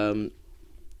know,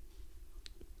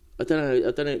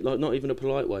 like not even a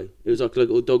polite way. It was like a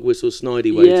little dog whistle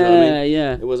snidey way. Yeah, you know what I mean?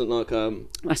 Yeah. It wasn't like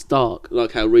that's dark.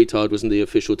 Like how retard wasn't the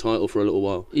official title for a little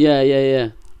while.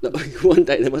 Yeah. Like, one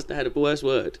day they must have had a worse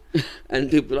word, and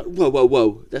people were like,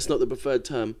 whoa, that's not the preferred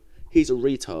term. He's a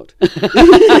retard.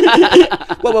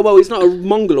 whoa, he's not a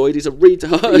mongoloid, he's a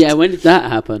retard. Yeah, when did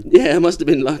that happen? Yeah, it must have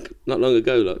been like not long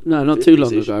ago. Like no, not too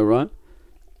long ago, right?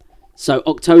 So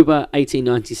October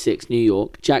 1896, New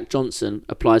York, Jack Johnson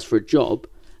applies for a job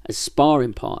as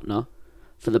sparring partner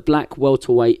for the black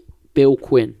welterweight Bill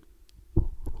Quinn.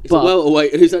 He's a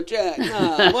welterweight, and he's like, Jack,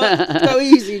 what? Go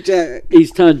easy, Jack.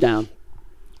 He's turned down.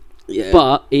 Yeah.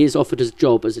 But he is offered a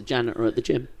job as a janitor at the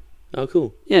gym. Oh,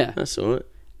 cool. Yeah. That's all right.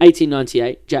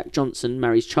 1898, Jack Johnson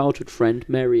marries childhood friend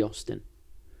Mary Austin.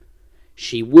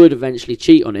 She would eventually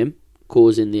cheat on him,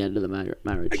 causing the end of the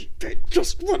marriage. I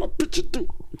just want a picture too.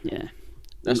 Yeah.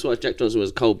 That's why Jack Johnson was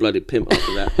a cold-blooded pimp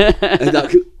after that. And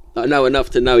I know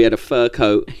enough to know he had a fur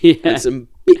coat and some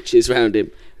bitches around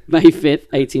him. May 5th,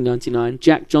 1899,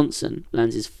 Jack Johnson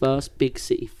lands his first big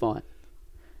city fight.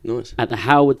 Nice. At the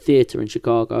Howard Theatre in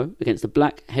Chicago against a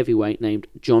black heavyweight named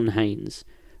John Haynes,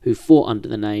 who fought under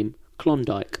the name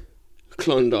Klondike.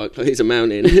 Klondike, like he's a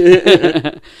mountain.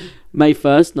 May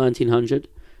 1st, 1900,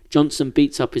 Johnson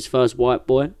beats up his first white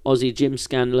boy, Aussie Jim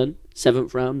Scanlon,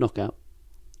 7th round knockout.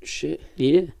 Shit.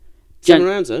 Yeah. 7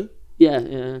 rounds though? Yeah.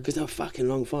 Because they were fucking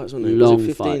long fights, weren't they? Long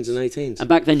 15s fights. and 18s. And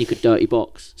back then you could dirty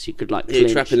box, so you could like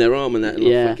clinch. Trapping their arm and that, and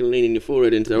like fucking leaning your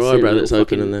forehead into their eyebrow that's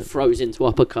open and that. Throws into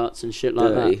uppercuts and shit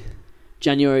like that.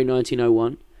 January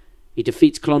 1901, he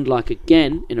defeats Klondike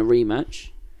again in a rematch.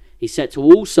 He's set to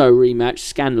also rematch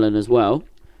Scanlon as well,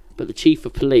 but the chief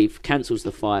of police cancels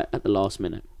the fight at the last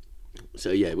minute.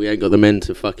 So yeah, we ain't got the men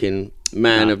to fucking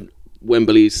a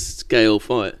Wembley scale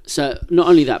fight. So not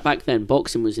only that, back then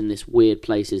boxing was in this weird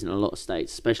places in a lot of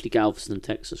states, especially Galveston,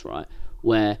 Texas, right,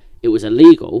 where it was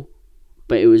illegal,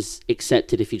 but it was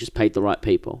accepted if you just paid the right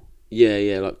people.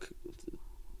 Yeah, like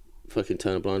fucking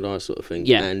turn a blind eye sort of thing.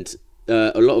 Yeah, and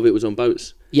a lot of it was on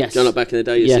boats. Yes. You know, like back in the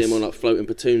day, you see them on like floating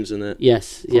pontoons and that.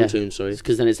 Yes, pontoons, sorry.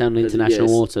 Because then it's down in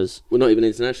international waters. Well, not even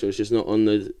international. It's just not on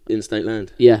the in-state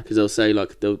land. Yeah. Because they'll say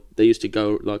like they used to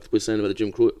go like we're saying about the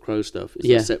Jim Crow stuff. It's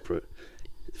like separate.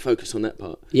 Focus on that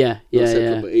part. Yeah. Not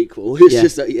separate but equal. It's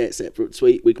just like separate.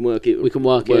 Sweet. We can work it. We can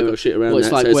work our shit around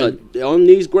that. Like so it's like on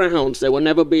these grounds there will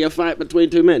never be a fight between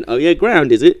two men. Oh yeah,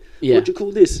 ground is it? Yeah. What do you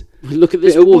call this? Look at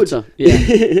this water.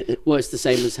 Yeah. Well, it's the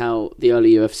same as how the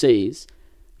early UFCs.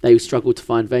 They struggled to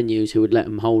find venues who would let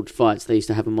them hold fights. They used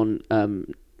to have them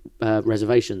on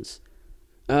reservations.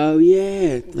 Oh,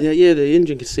 yeah. The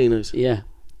Indian casinos. Yeah.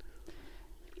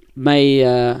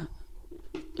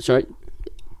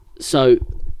 So,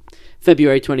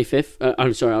 February 25th.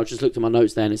 I'm sorry, I just looked at my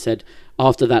notes there and it said,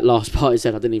 after that last part, it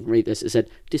said, I didn't even read this, it said,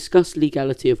 discuss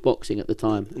legality of boxing at the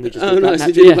time. And we just nice.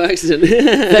 You did it by accident.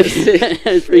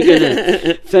 It's pretty good, isn't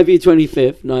it? February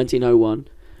 25th, 1901.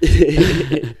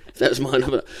 That's my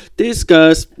number.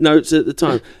 Discuss notes at the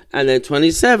time. And then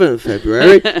 27th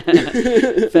February.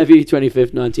 February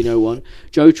 25th, 1901.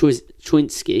 Joe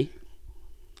Choinski,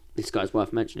 this guy's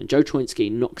worth mentioning. Joe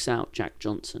Choinski knocks out Jack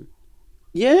Johnson.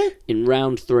 Yeah? In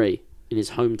round 3 in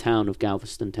his hometown of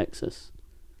Galveston, Texas.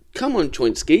 Come on,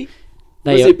 Choinski.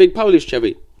 Was he a big Polish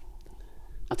chavvie?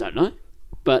 I don't know.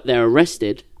 but they're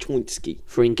arrested Choinsky.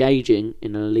 for engaging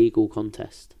in an illegal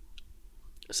contest.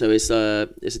 So it's a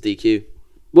DQ.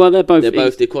 Well, they're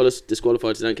both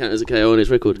disqualified, so don't count as a KO on his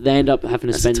record. They end up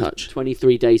having to spend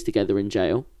 23 days together in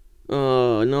jail.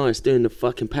 Oh, nice, doing the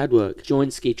fucking pad work.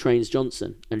 Joinski trains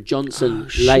Johnson, and Johnson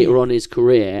later on in his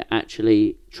career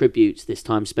actually tributes this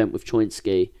time spent with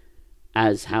Choinsky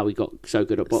as how he got so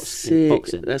good at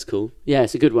boxing. That's cool. Yeah,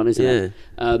 it's a good one, isn't it?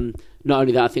 Not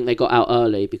only that, I think they got out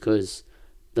early because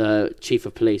the chief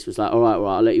of police was like, all right,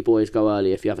 I'll let you boys go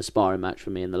early if you have a sparring match for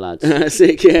me and the lads.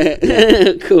 Sick,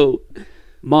 yeah. Cool.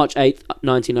 March 8th,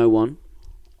 1901.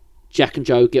 Jack and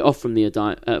Joe get off from the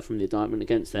indictment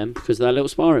against them because of that little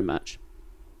sparring match.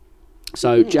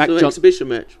 So exhibition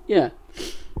match. Yeah.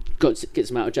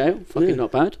 Gets him out of jail. Fucking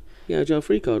not bad. Yeah, jail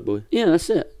free card, boy. Yeah, that's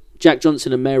it. Jack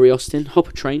Johnson and Mary Austin hop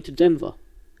a train to Denver.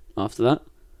 After that,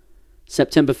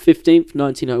 September 15th,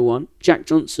 1901. Jack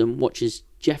Johnson watches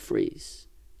Jim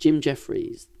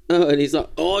Jefferies. Oh, and he's like,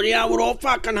 oh, yeah, we're all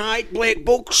fucking hate black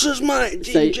boxers, mate.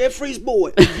 Jefferies,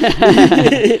 boy.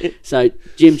 So,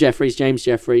 James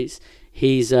Jefferies,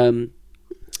 he's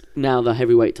now the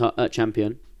heavyweight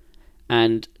champion.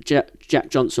 And Jack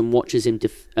Johnson watches him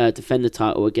defend the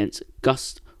title against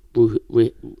Gus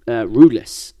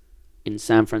Rulis in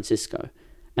San Francisco.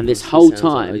 And this whole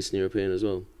time, like Eastern European as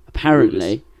well.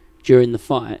 Apparently, during the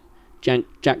fight,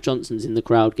 Jack Johnson's in the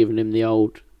crowd giving him the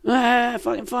old...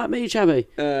 fucking fight me, chavvie.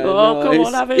 Come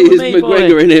on, have it with me, boy.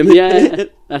 McGregor in him. Yeah,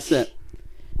 that's it.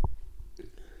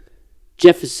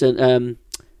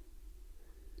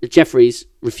 Jefferies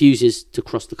refuses to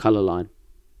cross the colour line.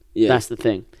 Yeah. That's the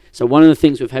thing. So one of the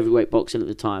things with heavyweight boxing at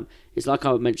the time is, like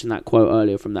I mentioned that quote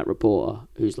earlier from that reporter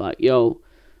who's like, yo,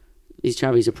 these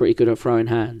chavies are pretty good at throwing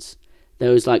hands.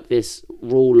 There was like this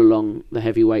rule along the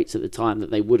heavyweights at the time that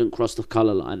they wouldn't cross the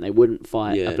colour line. They wouldn't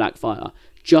fight a black fighter.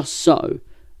 Just so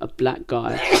a black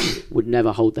guy would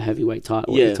never hold the heavyweight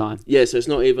title at the time. Yeah, so it's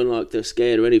not even like they're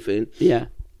scared or anything. Yeah.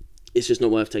 It's just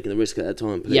not worth taking the risk at that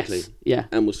time, politically. Yes, yeah.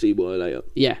 And we'll see why later.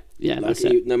 Yeah, like that's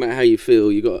it. No matter how you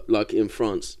feel, you got, like, in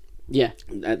France,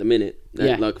 at the minute,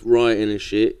 like, rioting and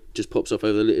shit just pops off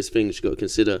over the littlest things. You've got to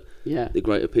consider the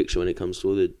greater picture when it comes to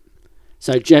all the...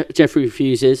 So Jeffrey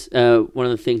refuses. One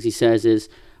of the things he says is,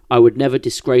 I would never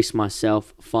disgrace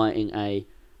myself fighting a...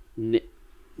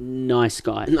 nice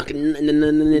guy. Nice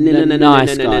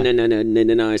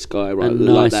guy, right? A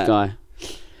nice guy.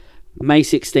 May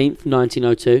 16th,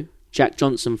 1902. Jack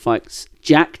Johnson fights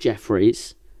Jack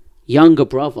Jefferies, younger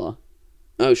brother.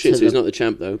 Oh shit! So he's not the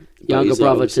champ though. Younger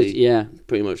brother to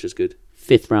pretty much as good.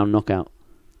 5th round knockout.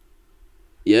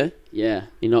 Yeah. Yeah,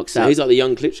 he knocks out. He's like the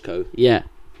young Klitschko. Yeah.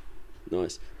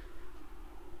 Nice.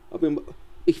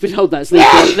 You've been holding that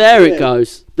sneeze. There it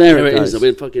goes. There it goes. I've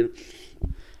been fucking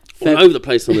all over the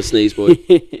place on the sneeze, boy.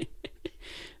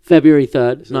 February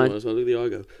 3rd. Look at the eye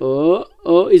go.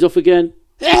 Oh, he's off again.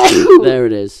 There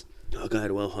it is. I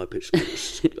had a well high pitched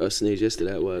sneeze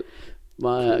yesterday at work.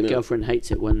 My girlfriend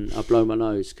hates it when I blow my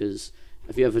nose because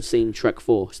have you ever seen Shrek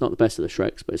 4? It's not the best of the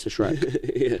Shreks, but it's a Shrek.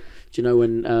 Yeah. Do you know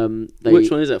when which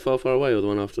one is that? Far, Far Away or the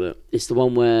one after that? It's the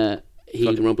one where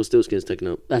fucking Rumpelstiltskin's taken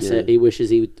up. That's it. He wishes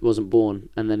he wasn't born,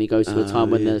 and then he goes to a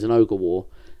time when there's an ogre war.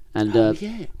 And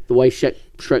the way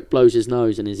Shrek blows his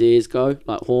nose and his ears go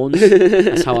like horns,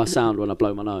 that's how I sound when I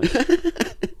blow my nose.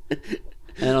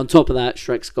 And on top of that,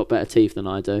 Shrek's got better teeth than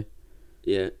I do.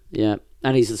 Yeah. Yeah.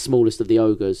 And he's the smallest of the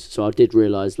ogres, so I did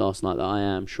realise last night that I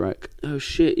am Shrek. Oh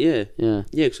shit, yeah. Yeah.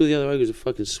 Yeah, because all the other ogres are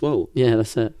fucking swole. Yeah,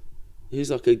 that's it.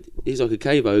 He's like a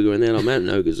cave ogre and they're like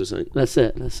mountain ogres or something. That's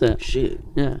it. Shit.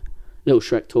 Yeah. Little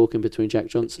Shrek talking between Jack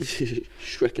Johnson.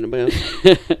 Shrekking about.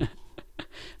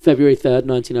 February 3rd,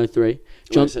 1903.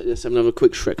 Let's have another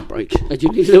quick Shrek break. Do you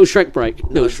need a little Shrek break?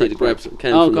 No, Shrek grab some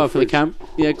cans. Oh, go for the cam.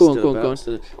 Yeah, go on.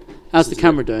 How's the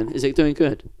camera doing? Is it doing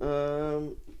good?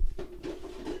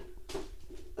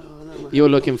 You're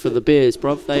looking for the beers,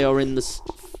 bruv. They are in the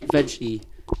veggie.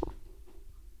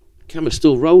 Camera's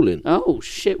still rolling. Oh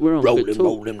shit, we're on.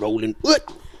 Rolling.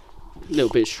 What? Little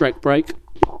bit of Shrek break.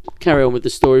 Carry on with the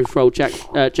story for old Jack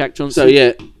Johnson. So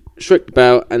yeah, Shrek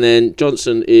bout, and then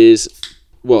Johnson is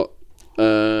what?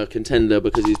 Contender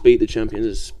because he's beat the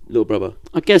champions' little brother.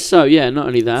 I guess so. Yeah. Not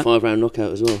only that. 5-round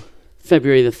knockout as well.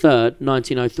 February the 3rd,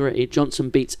 1903. Johnson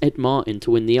beats Ed Martin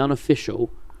to win the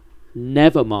unofficial,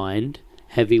 never mind,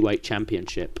 heavyweight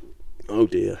championship. Oh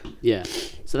dear. Yeah.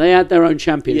 So they had their own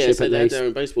championship. Yeah, so they had their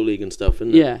own baseball league and stuff,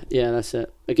 didn't they? Yeah, that's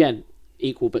it. Again,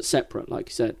 equal but separate, like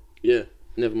you said. Yeah.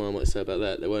 Never mind what I said about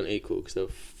that. They weren't equal because they were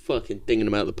fucking dinging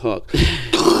them out of the park.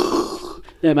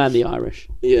 Them and the Irish.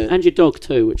 Yeah. And your dog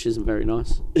too, which isn't very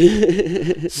nice.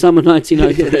 Summer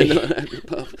 1903. Yeah, not at the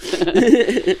pub.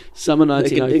 Summer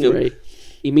 1903.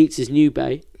 He meets his new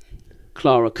bae,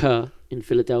 Clara Kerr, in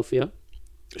Philadelphia.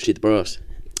 She the brass.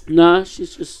 Nah,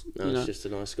 she's just She's just a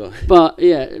nice guy. But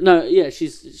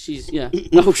she's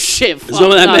Oh shit! It's not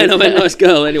what that meant. I meant nice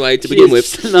girl anyway to begin with.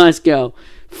 She's a nice girl.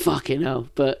 Fucking hell.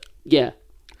 But yeah.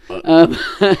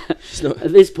 She's not.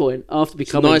 At this point, after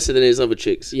becoming nicer than his other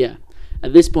chicks. Yeah.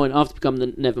 At this point, after becoming the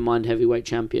Nevermind heavyweight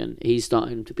champion, he's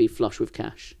starting to be flush with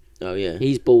cash. Oh yeah.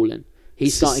 He's balling.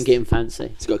 He's starting getting fancy.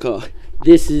 He's got a car.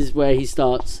 This is where he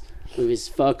starts with his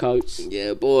fur coats.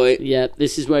 Yeah, boy. Yeah.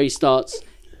 This is where he starts.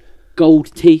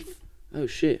 Gold teeth. Oh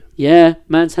shit. Yeah,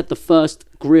 man's had the first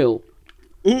grill.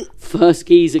 First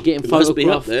geezer getting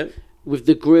photographed with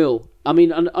the grill. I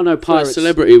mean, I know pirates. First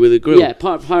celebrity with a grill. Yeah,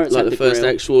 pirates like had the first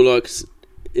grill. actual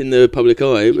in the public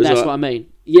eye. It was That's what I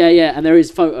mean. Yeah, and there is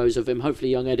photos of him.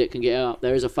 Hopefully, young Edit can get it up.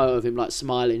 There is a photo of him like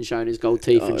smiling, showing his gold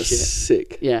teeth and shit.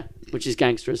 Sick. Yeah, which is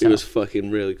gangster as He hell. was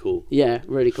fucking really cool. Yeah,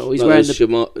 really cool. He's like wearing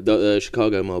the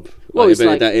Chicago mob. Well, Like, it's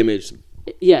like that image.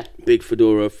 Yeah. Big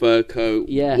fedora, fur coat,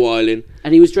 whiling.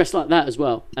 And he was dressed like that as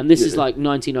well. And this is like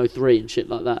 1903 and shit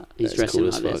like that. He's dressing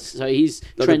cool like as this. So he's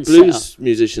like trendsetter. The blues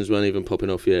musicians weren't even popping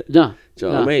off yet. No. Do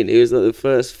you know what I mean? He was like the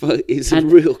first. He's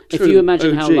and a real. If you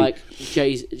imagine OG. how like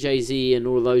Jay-Z and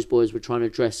all of those boys were trying to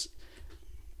dress.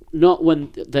 Not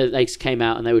when they came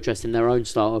out and they were dressed in their own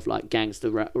style of like gangster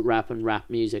rap and rap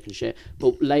music and shit,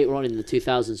 but later on in the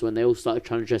 2000s when they all started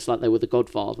trying to dress like they were the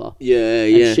Godfather,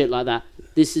 and shit like that.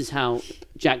 This is how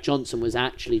Jack Johnson was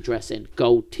actually dressing: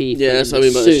 gold teeth. Yeah, that's what I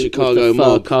mean about the Chicago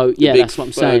mob. Coat. Yeah, that's what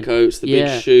I'm saying. Fur coats, the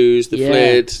big shoes, the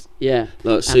flared. Yeah,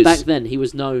 like, and back then he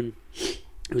was known.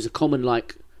 It was a common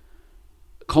like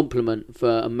compliment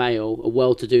for a male, a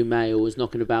well-to-do male, was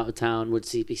knocking about a town, would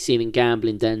be seen in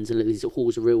gambling dens and these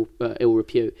halls of real ill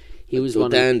repute. He was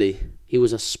one dandy. He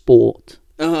was a sport.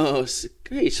 Oh,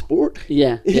 great sport.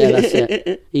 Yeah, that's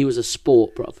it. He was a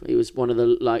sport, bruv. He was one of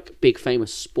the like big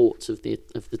famous sports of the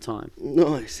time.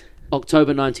 Nice.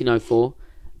 October 1904,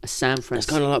 a San Francisco. That's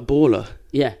kind of like Baller.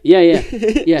 Yeah. Do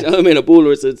you know what I mean? A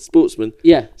baller is a sportsman.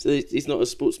 Yeah. So he's not a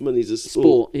sportsman, he's a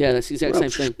sport. Yeah, that's the exact same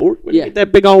thing. Sport? When you get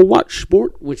that big old watch,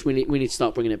 sport? Which we need to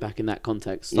start bringing it back in that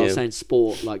context. Start saying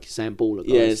sport like you're saying baller,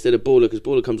 guys. Yeah, instead of baller, because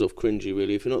baller comes off cringy,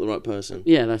 really, if you're not the right person.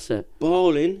 Yeah, that's it.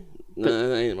 Balling? No,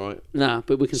 that ain't right. Nah,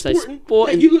 but we can say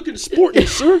sport. Hey, you looking sporting,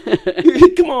 sir?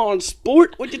 Come on,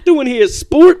 sport. What you doing here,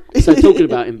 sport? So talking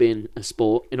about him being a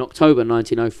sport, in October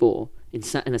 1904,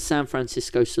 in a San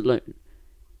Francisco saloon,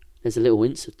 there's a little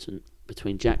incident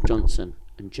between Jack Johnson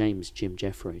and James Jim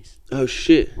Jefferies. Oh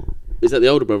shit! Is that the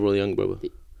older brother or the younger brother?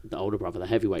 The older brother, the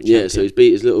heavyweight champion. Yeah, so he's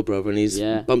beat his little brother and he's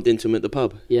bumped into him at the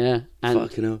pub. Yeah, and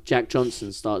fucking hell. Jack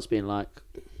Johnson starts being like,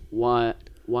 "Why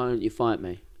don't you fight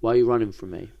me? Why are you running from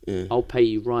me? Yeah. I'll pay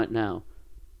you right now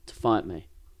to fight me."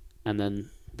 And then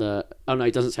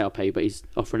he doesn't say I'll pay you, but he's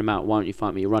offering him out. Why don't you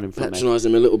fight me? You're running from me. Patronise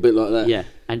him a little bit like that. Yeah,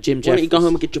 and Jim Why Jefferies. don't you go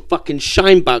home and get your fucking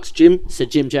shine box, Jim? So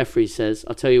Jim Jefferies says,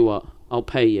 "I'll tell you what. I'll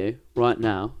pay you right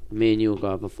now. Me and you will go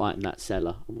have a fight in that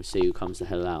cellar, and we'll see who comes the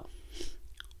hell out."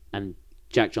 And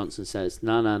Jack Johnson says,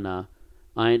 "No.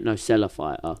 I ain't no cellar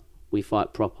fighter. We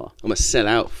fight proper. I'm a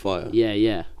sell-out fighter."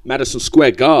 Yeah. Madison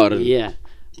Square Garden. Yeah.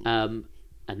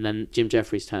 And then Jim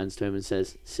Jefferies turns to him and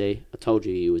says, "See, I told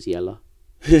you was yeller."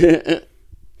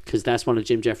 Because that's one of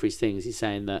Jim Jefferies' things. He's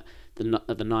saying that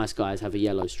the nice guys have a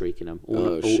yellow streak in them.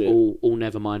 All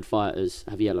Nevermind fighters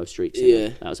have yellow streaks in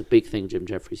them. That was a big thing Jim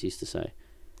Jefferies used to say.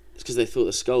 It's because they thought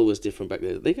the skull was different back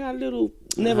there. They got a little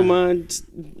Nevermind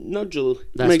nodule.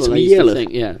 That's makes what me they used yellow. to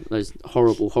think. Yeah, those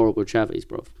horrible chavvies,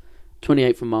 bruv.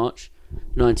 28th of March,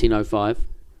 1905.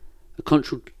 A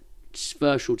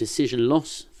controversial decision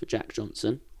loss for Jack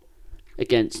Johnson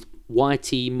against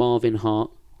Whitey Marvin Hart.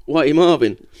 Whitey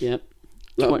Marvin? Yep.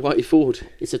 Like Whitey Ford.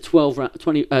 It's a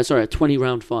 20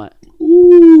 round fight.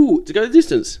 Ooh, to go the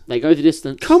distance. They go the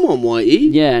distance. Come on,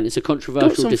 Whitey. Yeah, and it's a controversial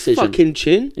Got some decision. fucking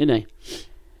chin. Isn't he?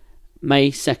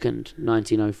 May 2nd,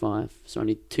 1905. So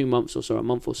only 2 months or so, a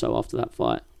month or so after that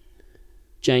fight,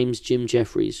 James Jim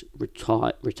Jefferies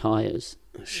retires,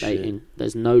 stating,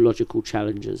 "There's no logical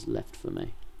challengers left for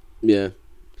me." Yeah.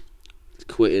 It's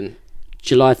quitting.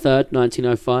 July 3rd,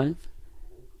 1905.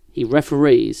 He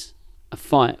referees a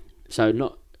fight. So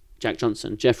not Jack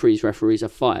Johnson. Jefferies referees a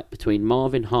fight between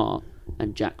Marvin Hart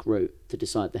and Jack Root to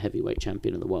decide the heavyweight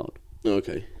champion of the world.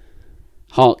 Okay.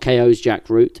 Hart KOs Jack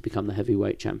Root to become the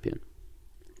heavyweight champion.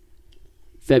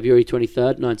 February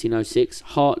 23rd, 1906.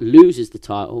 Hart loses the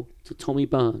title to Tommy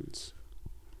Burns.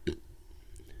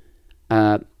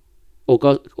 August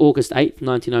 8th,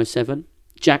 1907.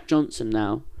 Jack Johnson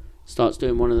now starts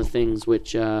doing one of the things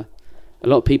which a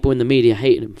lot of people in the media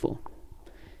hated him for.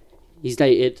 He's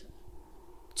dated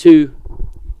 2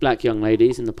 black young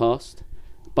ladies in the past,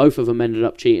 Both of them ended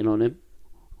up cheating on him,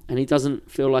 and he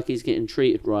doesn't feel like he's getting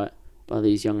treated right by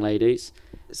these young ladies.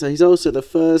 So he's also the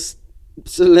first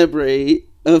celebrity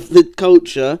of the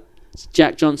culture.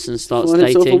 Jack Johnson starts Find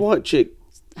himself a dating white chick.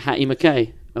 Hattie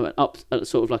McKay, up at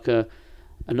sort of like a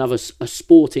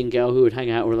sporting girl who would hang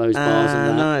out with those bars and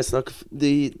that. Nice, like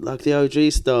the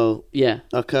OG style. Yeah,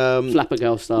 like flapper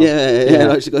girl style. Yeah.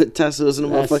 Like she got tassels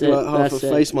and a motherfucking like half a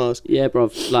face mask. Yeah,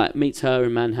 bruv. Like meets her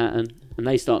in Manhattan, and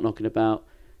they start knocking about.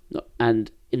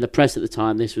 And in the press at the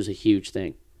time, this was a huge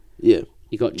thing. Yeah,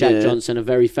 you got Jack Johnson, a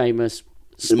very famous.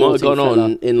 It might have gone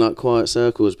on in like quiet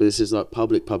circles, but this is like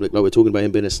public. Like we're talking about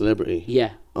him being a celebrity.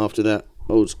 Yeah. After that,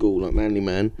 old school like manly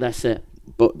man. That's it.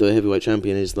 But the heavyweight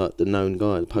champion is like the known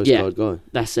guy, the postcard guy.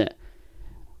 That's it.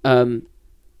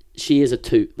 She is a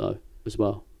toot though as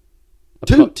well.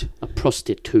 A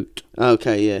prostitute.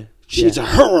 Okay, yeah. She's a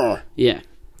whore. Yeah.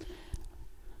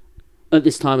 At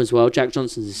this time as well, Jack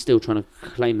Johnson is still trying to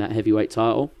claim that heavyweight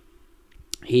title.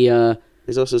 He's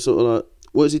also sort of like,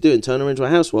 what is he doing? Turn her into a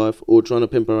housewife or trying to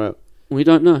pimp her out? We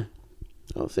don't know.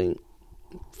 I think.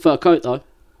 Fur coat though.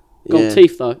 Gold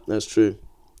teeth though. That's true.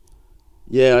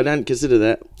 Yeah, I hadn't considered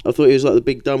that. I thought he was like the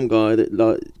big dumb guy that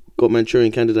like got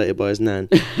Manchurian candidated by his nan.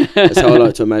 That's how I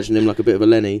like to imagine him, like a bit of a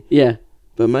Lenny. Yeah.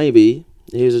 But maybe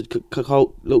he was a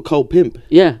little cold pimp.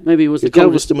 Yeah, maybe he was.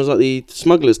 Galveston was like the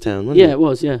smuggler's town, wasn't it? Yeah, it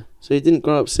was, yeah. So he didn't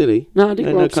grow up silly. No, I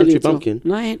didn't grow up silly. Country bumpkin.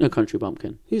 No, he ain't no country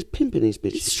bumpkin. He was pimping these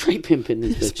bitches. He's straight pimping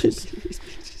these bitches.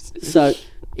 So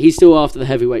he's still after the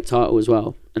heavyweight title as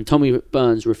well. And Tommy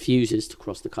Burns refuses to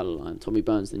cross the colour line. Tommy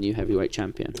Burns, the new heavyweight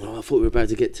champion. Oh, I thought we were about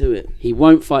to get to it. He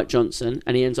won't fight Johnson,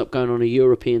 and he ends up going on a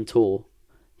European tour.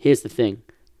 Here's the thing.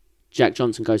 Jack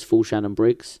Johnson goes full Shannon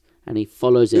Briggs, and he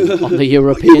follows him on the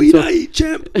European tour.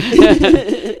 Champ.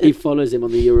 He follows him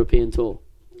on the European tour.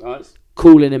 Right.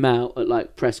 Calling him out at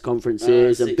like press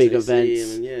conferences and big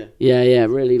events.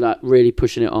 Really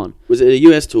pushing it on. Was it a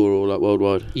US tour or like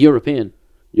worldwide? European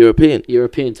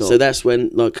tour. So that's when,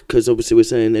 like, because obviously we're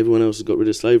saying everyone else has got rid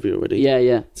of slavery already.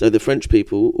 Yeah. So the French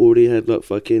people already had like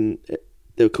fucking,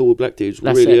 they were cool with black dudes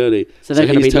early. So they're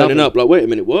going to be turning lovely. up like, wait a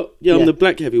minute, what? Yeah, I'm the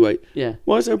black heavyweight. Yeah.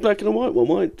 Why is there a black and a white one?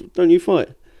 Why don't you fight?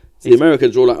 So the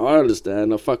Americans are all like, I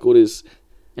understand. I fuck all this.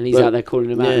 And he's out there calling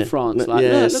him out in France. Like,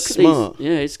 look smart. at these.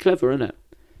 Yeah, it's clever, isn't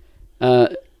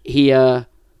it?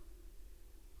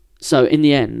 So in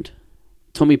the end,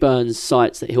 Tommy Burns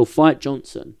cites that he'll fight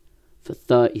Johnson for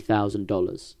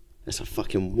 $30,000. That's a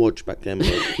fucking wodge back then,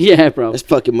 bro. Yeah, bro. That's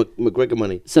fucking McGregor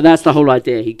money. So that's the whole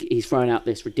idea. He's throwing out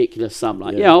this ridiculous sum.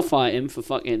 Like, I'll fight him for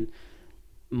fucking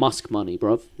Musk money,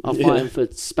 bro. I'll fight him for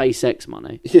SpaceX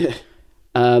money. Yeah.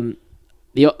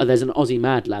 There's an Aussie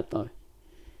mad lad, though.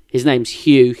 His name's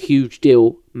Huge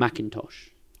Deal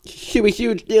McIntosh.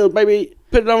 Huge deal, baby.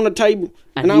 Put it on the table,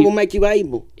 and I will make you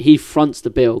able. He fronts the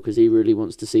bill because he really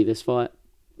wants to see this fight.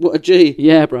 What a G.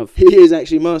 Yeah, bruv. He is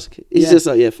actually Musk. He's just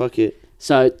like, fuck it.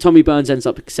 So Tommy Burns ends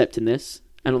up accepting this,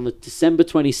 and on the December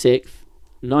 26th,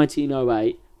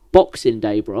 1908, Boxing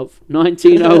Day, bruv,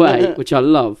 1908, which I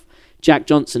love, Jack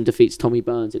Johnson defeats Tommy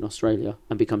Burns in Australia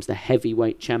and becomes the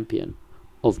heavyweight champion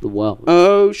of the world.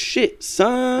 Oh, shit,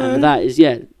 son. And that is,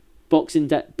 Boxing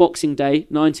Day,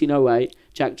 1908,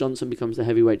 Jack Johnson becomes the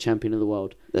heavyweight champion of the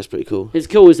world. That's pretty cool. It's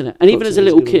cool, isn't it? And even as a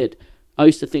little kid, I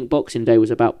used to think Boxing Day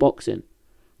was about boxing.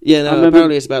 Yeah, no,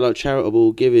 apparently it's about like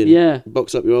charitable giving. Yeah.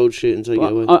 Box up your old shit and take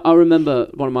it away. I remember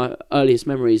one of my earliest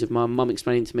memories of my mum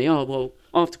explaining to me, oh, well,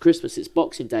 after Christmas it's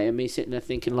Boxing Day, and me sitting there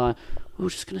thinking like, we're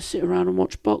just going to sit around and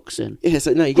watch boxing. Yeah,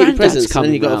 so no, you get your presents and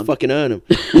then you got to fucking earn them.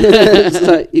 It's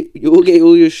like, you all get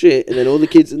all your shit and then all the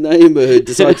kids in the neighbourhood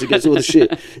decide to get all the shit.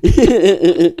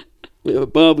 We have a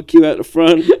barbecue out the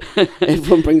front.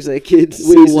 Everyone brings their kids.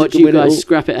 We'll watch you guys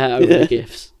scrap it out over the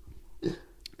gifts.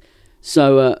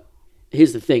 So,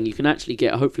 here's the thing. You can actually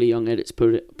get, hopefully Young Edit's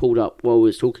pulled up while we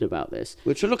was talking about this.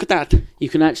 Which, look at that. You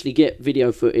can actually get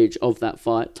video footage of that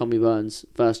fight, Tommy Burns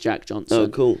versus Jack Johnson. Oh,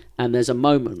 cool. And there's a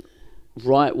moment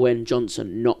right when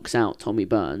Johnson knocks out Tommy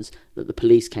Burns that the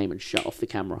police came and shut off the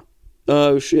camera.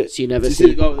 Oh, shit. So you never see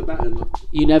the guy with the baton.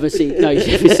 You never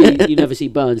see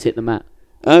Burns hit the mat.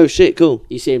 Oh, shit, cool.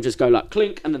 You see him just go like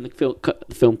clink, and then the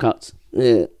film cuts.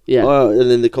 Yeah. Yeah. Oh,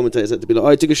 and then the commentators had to be like,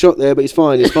 I took a shot there, but he's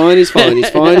fine. He's fine.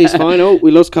 Oh,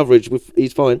 we lost coverage.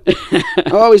 He's fine.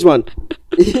 Oh, he's won.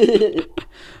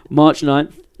 March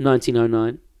 9th,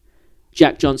 1909.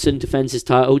 Jack Johnson defends his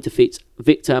title, defeats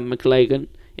Victor McLagan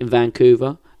in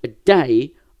Vancouver, a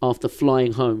day after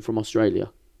flying home from Australia.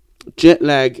 Jet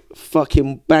lag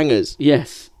fucking bangers.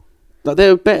 Yes. Like, they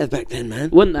were better back then,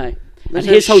 man. Wouldn't they? And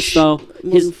his whole style...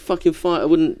 His fucking fight, I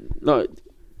wouldn't, like...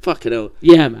 Fucking hell.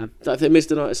 Yeah, man. Like if they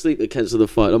missed a night of sleep, they cancel the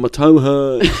fight. Like, my toe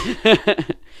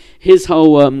hurt. his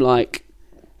whole like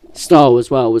style as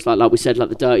well was like we said, like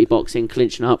the dirty boxing,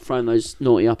 clinching up, throwing those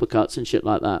naughty uppercuts and shit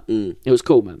like that. It was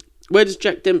cool, man. Where does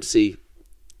Jack Dempsey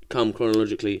come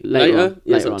chronologically? Later?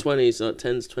 Yeah, it's Later like 20s, like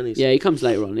 10s, 20s. Yeah, he comes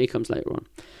later on.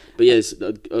 But yes,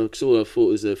 all I thought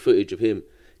was the footage of him.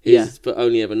 For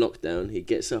only ever knockdown, he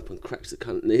gets up and cracks the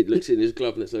cunt, and he looks in his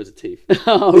glove and there's loads of teeth.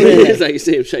 Oh, really? It's like you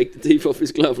see him shake the teeth off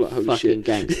his glove, like, holy fucking shit.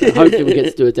 gangster. Hopefully we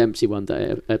get to do a Dempsey one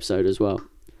day episode as well.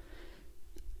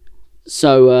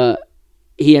 So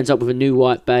he ends up with a new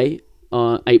White Bay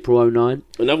on April 09.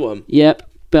 Another one? Yep.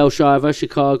 Bellshiver,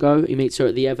 Chicago. He meets her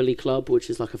at the Everly Club, which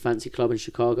is like a fancy club in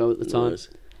Chicago at the time. Nice.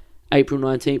 April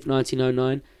 19th,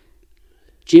 1909.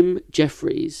 Jim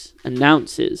Jefferies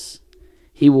announces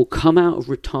he will come out of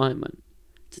retirement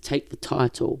to take the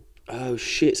title. Oh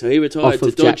shit! So he retired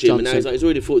to dodge him, and now he's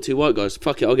already fought 2 white guys.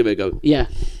 Fuck it, I'll give it a go. Yeah.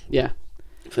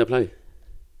 Fair play.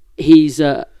 He's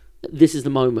this is the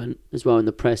moment as well in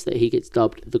the press that he gets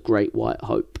dubbed the Great White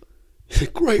Hope. The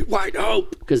Great White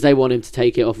Hope, because they want him to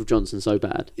take it off of Johnson so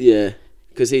bad. Yeah,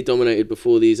 because he dominated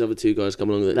before these other 2 guys come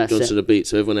along that Johnson had beat.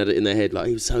 So everyone had it in their head like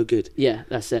he was so good. Yeah,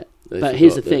 that's it. But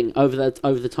here's the thing: over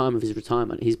the time of his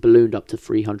retirement, he's ballooned up to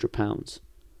 300 pounds.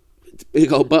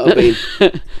 Big old butterbean.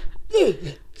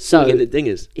 So the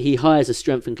dingers. He hires a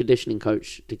strength and conditioning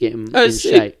coach to get him in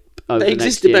shape. They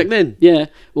existed back then. Yeah.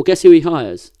 Well, guess who he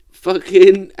hires?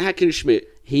 Fucking Hackenschmidt,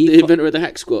 the inventor of the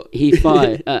hack squat. He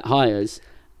hires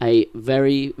a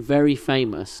very, very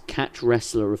famous catch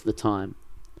wrestler of the time,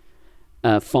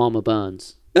 Farmer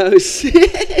Burns. Oh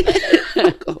shit!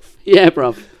 Fuck off. Yeah,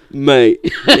 bruv. Mate,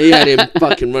 he had him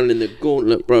fucking running the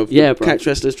gauntlet, bro. Yeah, bro. Catch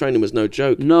wrestlers training was no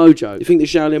joke. No joke. You think the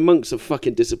Shaolin monks are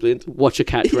fucking disciplined? Watch a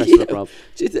catch wrestler, bruv.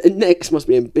 The necks must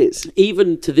be in bits.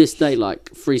 Even to this day, like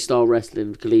freestyle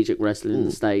wrestling, collegiate wrestling in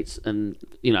the States, and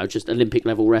just Olympic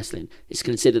level wrestling, it's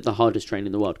considered the hardest training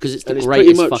in the world because it's the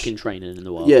greatest fucking training in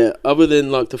the world. Yeah, other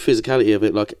than like the physicality of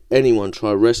it, like anyone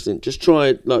try wrestling, just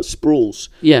try like sprawls.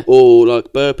 Yeah. Or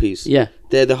like burpees. Yeah.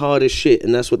 They're the hardest shit,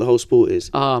 and that's what the whole sport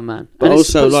is. Oh man! But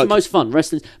also, it's the most fun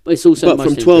wrestling, but it's also. But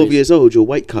from 12 years old, you're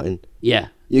weight cutting. Yeah.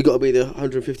 You got to be the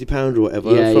 150 pound or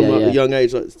whatever. Yeah, from a young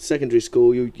age, like secondary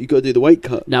school, you got to do the weight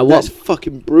cut. Now that's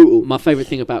fucking brutal. My favourite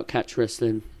thing about catch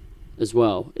wrestling, as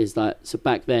well, is that so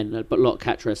back then, but a lot of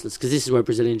catch wrestlers, because this is where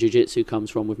Brazilian Jiu-Jitsu comes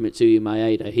from with Mitsuyo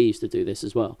Maeda. He used to do this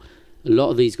as well. A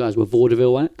lot of these guys were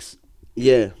vaudeville acts.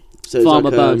 Yeah. So Farmer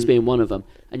like, Burns being one of them,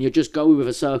 and you just go with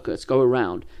a circus, go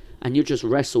around. And you just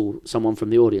wrestle someone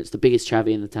from the audience, the biggest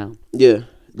chavvy in the town. Yeah,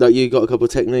 like you got a couple of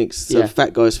techniques. So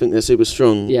fat guys think they're super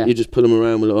strong. Yeah. You just pull them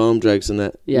around with little arm drags and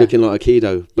that, looking like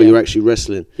Aikido, but you're actually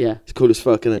wrestling. Yeah. It's cool as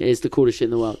fuck, isn't it? It's the coolest shit in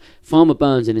the world. Farmer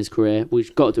Burns in his career,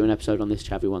 we've got to do an episode on this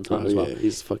chavvy one time as well. Yeah,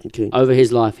 he's fucking king. Over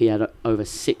his life, he had over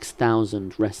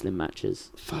 6,000 wrestling matches.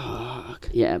 Fuck.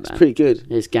 Yeah, man. It's pretty good.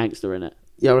 There's gangster in it.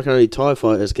 Yeah, I reckon only Thai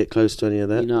fighters get close to any of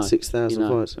that. 6,000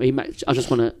 fights. I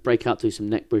just want to break out through some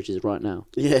neck bridges right now.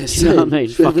 Yes. You know what I mean?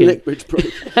 Fucking neck bridge broke.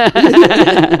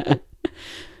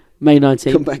 May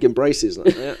 19th. Come back in braces.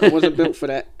 Like that. I wasn't built for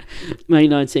that. May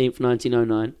 19th,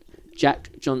 1909.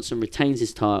 Jack Johnson retains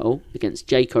his title against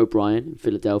Jake O'Brien in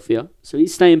Philadelphia. So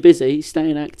he's staying busy. He's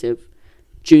staying active.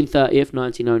 June 30th,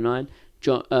 1909.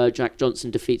 Jack Johnson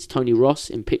defeats Tony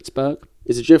Ross in Pittsburgh.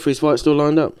 Is the Jefferies fight still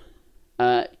lined up?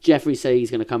 Jefferies says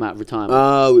he's going to come out of retirement.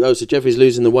 Oh, so Jefferies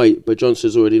losing the weight, but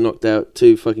Johnson's already knocked out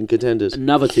 2 fucking contenders.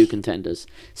 Another 2 contenders.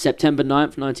 September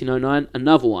 9th, 1909,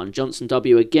 another one. Johnson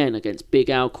W again against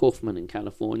Big Al Kaufman in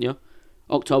California.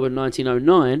 October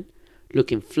 1909,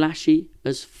 looking flashy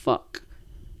as fuck.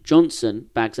 Johnson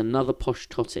bags another posh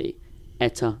totty,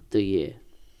 Etta the Year.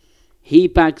 He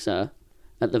bags her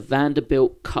at the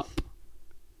Vanderbilt Cup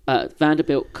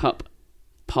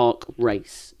Park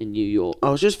race in New York. I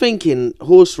was just thinking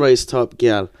horse race type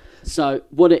gal. So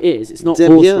what it is, it's not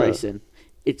horse racing,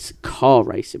 it's car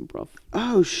racing, bruv.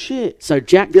 Oh shit! So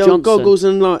Jack Johnson, goggles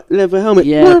and like leather helmet.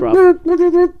 Yeah,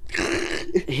 bruv.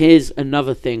 Here's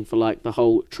another thing for like the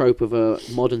whole trope of a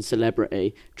modern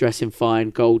celebrity dressing fine,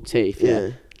 gold teeth.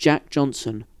 Yeah. Jack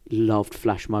Johnson loved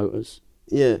Flash Motors.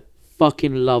 Yeah.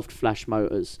 Fucking loved Flash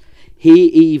Motors. He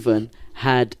even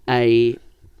had a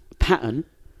patent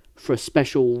for a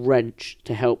special wrench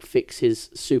to help fix his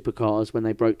supercars when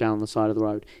they broke down on the side of the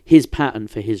road. His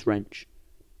patent for his wrench.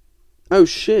 Oh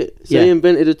shit! So he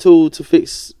invented a tool to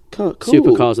fix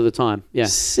supercars of the time. Yeah.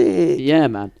 Sick. Yeah,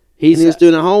 man. He was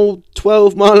doing a whole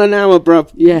 12 mile an hour,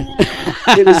 bruv. Yeah.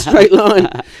 In a straight line.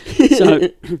 So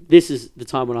this is the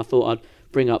time when I thought I'd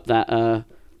bring up that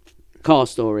car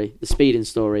story, the speeding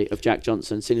story of Jack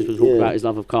Johnson, since we're talking about his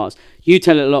love of cars. You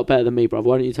tell it a lot better than me, bruv.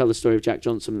 Why don't you tell the story of Jack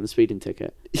Johnson and the speeding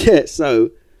ticket? Yeah,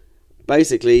 so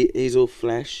basically he's all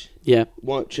flash. Yeah.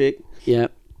 white chick. Yeah.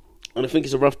 And I think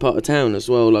it's a rough part of town as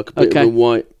well, like a bit of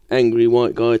a angry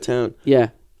white guy town. Yeah.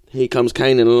 He comes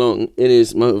caning along in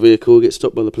his motor vehicle, gets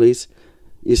stopped by the police.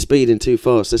 You're speeding too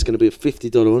fast. There's going to be a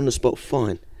 $50 on the spot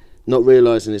fine. Not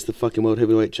realising it's the fucking world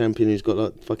heavyweight champion who's got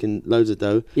like fucking loads of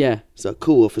dough. Yeah. So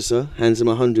cool, officer. Hands him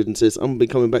 100 and says, "I'm gonna be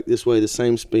coming back this way the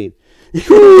same speed."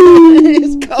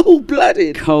 It's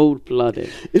cold-blooded.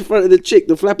 Cold-blooded. In front of the chick,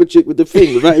 the flapper chick with the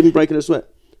thing, without even breaking a sweat.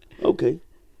 Okay.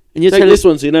 And you're Take this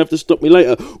one so you don't have to stop me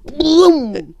later.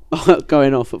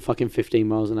 Going off at fucking 15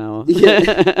 miles an hour.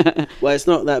 Yeah. Well, it's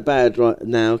not that bad right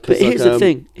now. But here's the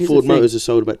thing. Ford Motors has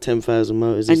sold about 10,000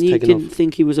 motors. And you didn't off.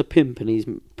 think he was a pimp and he's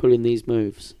pulling these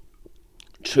moves.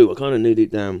 True, I kind of knew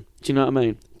deep down. Do you know what I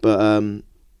mean? But I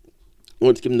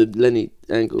wanted to give him the Lenny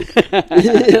angle.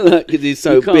 Because he's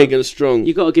so big and strong.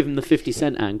 You got to give him the 50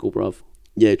 Cent angle, bruv.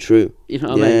 Yeah, true. You know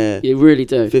what I mean? You really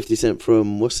do. 50 Cent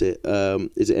from, what's it?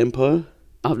 Is it Empire?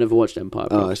 I've never watched Empire,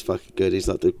 bruv. Oh, it's fucking good. He's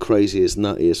like the craziest,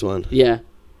 nuttiest one. Yeah.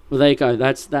 Well, there you go.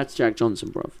 That's Jack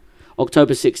Johnson, bruv.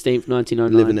 October 16th,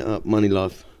 1909. Living it up. Money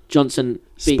life. Johnson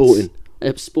beats...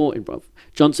 Sporting, bruv.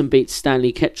 Johnson beats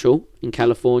Stanley Ketchell in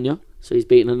California. So he's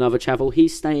beating another chavvie.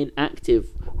 He's staying active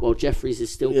while Jefferies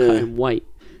is still cutting weight.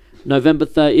 November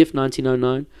 30th,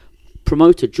 1909.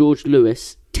 Promoter George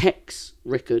Lewis, Tex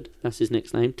Rickard, that's his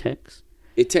next name, Tex.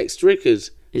 He texts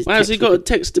Rickards. Why has he got a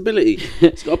text ability?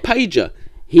 He's got a pager.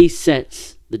 He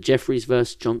sets the Jefferies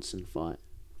vs. Johnson fight.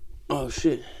 Oh,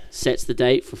 shit. Sets the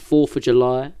date for 4th of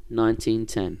July,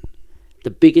 1910. The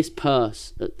biggest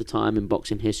purse at the time in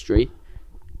boxing history,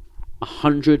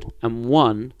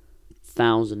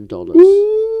 $101,000.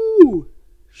 Ooh,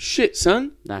 shit,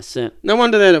 son. That's it. No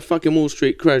wonder they had a fucking Wall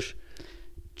Street crash.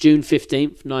 June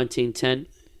 15th, 1910.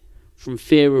 From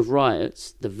fear of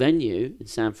riots, the venue in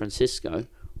San Francisco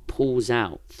pulls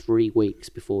out 3 weeks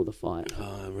before the fight.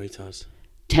 Oh, retards.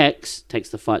 Tex takes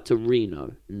the fight to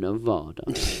Reno, Nevada.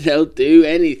 They'll do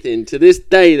anything. To this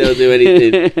day, they'll do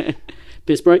anything.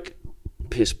 Piss break?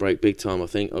 Piss break, big time, I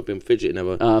think. I've been fidgeting,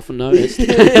 have I? For noticed.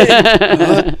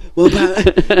 What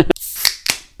about...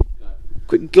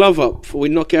 Quick glove up before we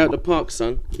knock out the park,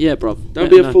 son. Yeah, bruv. Don't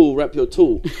be a fool, wrap your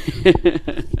tool.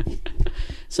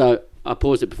 So, I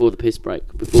paused it before the piss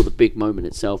break, before the big moment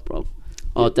itself, bruv.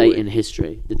 Our date in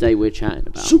history, the day we're chatting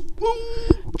about.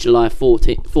 July 4th,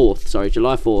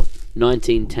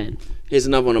 1910. Here's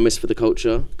another one I missed for the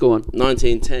culture. Go on.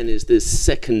 1910 is the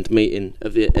second meeting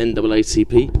of the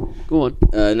NAACP. Go on.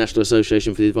 National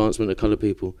Association for the Advancement of Coloured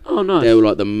People. Oh, nice. They were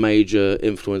like the major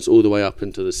influence all the way up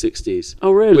into the 60s.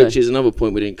 Oh, really? Which is another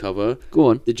point we didn't cover. Go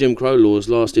on. The Jim Crow laws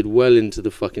lasted well into the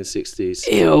fucking 60s.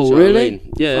 Ew, really? I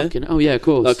mean? Yeah. Oh, yeah, of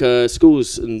course. Like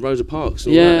schools and Rosa Parks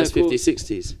and all that. That's 50s,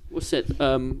 60s. What's it?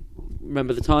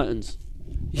 Remember the Titans?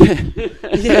 Yeah.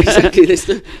 Yeah, exactly.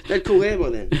 They'd cool hair by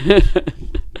then.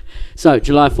 So,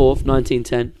 July 4th,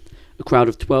 1910, a crowd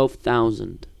of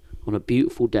 12,000 on a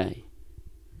beautiful day.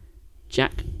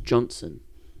 Jack Johnson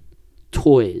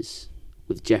toys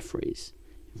with Jefferies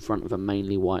in front of a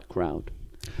mainly white crowd.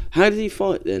 How did he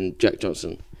fight then, Jack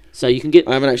Johnson? So you can get...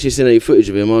 I haven't actually seen any footage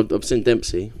of him. I've seen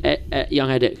Dempsey.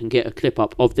 Young Edit can get a clip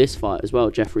up of this fight as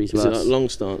well, Jefferies versus... Is it like long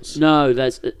stance? No,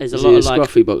 there's a lot of like...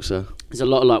 scruffy boxer? There's a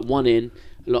lot of like one in,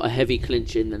 a lot of heavy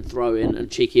clinching and throwing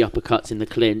and cheeky uppercuts in the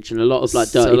clinch and a lot of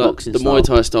like dirty boxing style. The Muay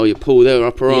Thai style, you pull their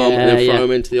upper arm and then throw them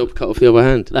into the uppercut off the other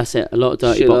hand. That's it, a lot of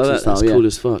dirty boxing style. That's cool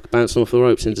as fuck. Bouncing off the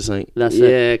ropes into something. That's it.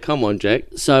 Yeah, come on, Jack.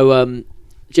 So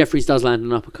Jefferies does land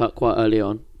an uppercut quite early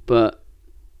on, but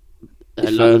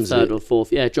like third or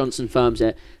fourth. Yeah, Johnson firms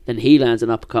it. Then he lands an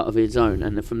uppercut of his own,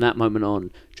 and from that moment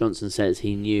on, Johnson says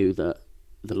he knew that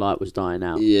the light was dying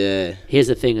out. Yeah. Here's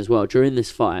the thing as well. During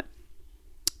this fight,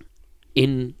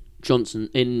 in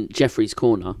Jefferies'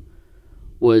 corner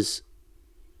was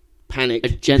panic. A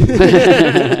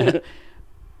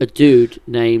dude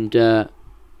named Joe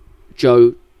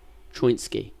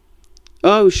Choinsky.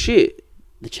 Oh shit!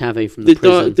 The chavvy from the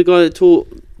prison. The guy that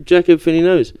taught Jack everything he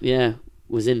knows. Yeah,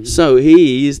 was in. So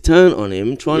he's turned on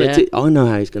him, trying to. I know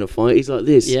how he's going to fight. He's like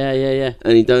this. Yeah.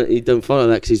 And he don't fight like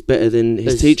that because he's better than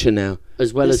his teacher now.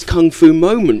 As well as kung fu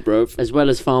moment, bro. As well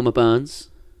as Farmer Burns.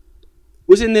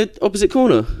 Was in the opposite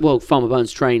corner. Well, Farmer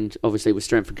Burns trained, obviously, with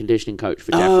strength and conditioning coach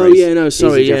for Jefferies. Oh, yeah, no,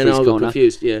 sorry. Yeah, no, I got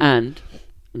confused, yeah. And,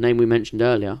 the name we mentioned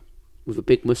earlier, with a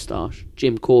big moustache,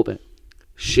 Jim Corbett.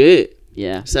 Shit.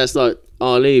 Yeah. So that's like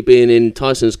Ali being in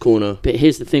Tyson's corner. But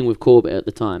here's the thing with Corbett at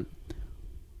the time.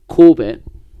 Corbett,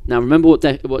 now remember what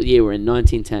year we're in,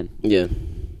 1910. Yeah.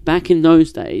 Back in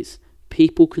those days,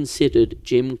 people considered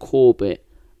Jim Corbett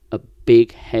a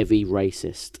big, heavy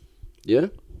racist. Yeah?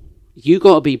 You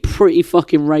got to be pretty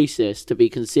fucking racist to be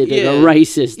considered a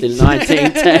racist in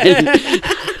 1910.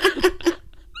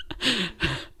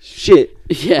 shit.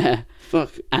 Yeah.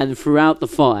 Fuck. And throughout the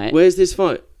fight... Where's this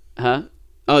fight? Huh?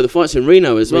 Oh, the fight's in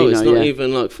Reno as well. It's not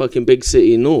even like fucking big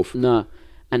city in North. No.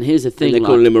 And here's the thing, and they're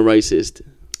calling him a racist.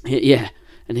 Yeah.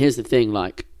 And here's the thing,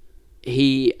 like,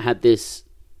 he had this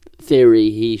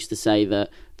theory. He used to say that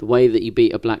the way that you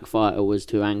beat a black fighter was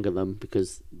to anger them,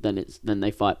 because then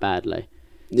they fight badly.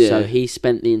 Yeah. So he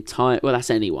spent the entire... Well, that's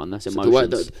anyone. That's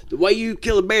emotions. The way you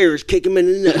kill a bear is kick him in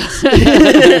the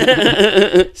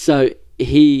nuts. So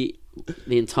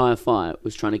the entire fight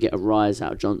was trying to get a rise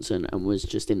out of Johnson and was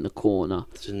just in the corner.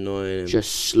 It's annoying him.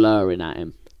 Just slurring at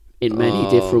him in many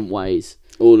different ways.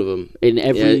 All of them. In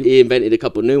every... Yeah, he invented a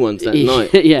couple of new ones that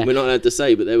night. Yeah. We're not allowed to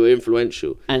say, but they were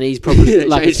influential. And he's probably...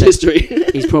 like changed history.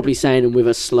 He's probably saying them with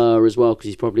a slur as well, because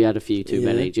he's probably had a few too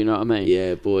many. Do you know what I mean?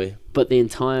 Yeah, boy. But the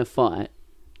entire fight,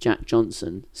 Jack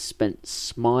Johnson spent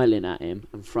smiling at him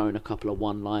and throwing a couple of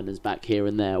one-liners back here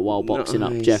and there while boxing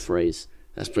up Jefferies.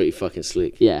 That's pretty fucking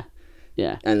slick. Yeah.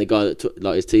 Yeah. And the guy that took,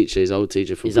 like his old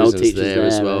teacher from prison's there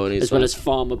as well. And as well as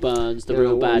Farmer Burns, the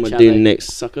real bad chavvie. What am I doing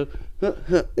next, sucker?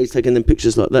 He's taking them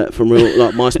pictures like that from real,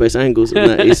 like, MySpace angles and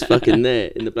that. He's fucking there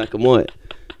in the black and white.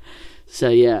 So,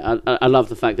 yeah, I love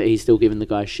the fact that he's still giving the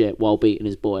guy shit while beating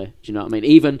his boy. Do you know what I mean?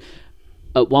 Even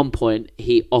at one point,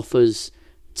 he offers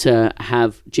to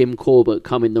have Jim Corbett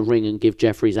come in the ring and give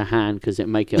Jefferies a hand because it'd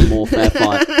make it a more fair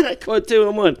fight. Come on,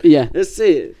 2-on-1. Yeah. Let's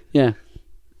see it. Yeah.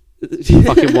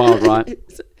 Fucking wild, right?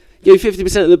 Give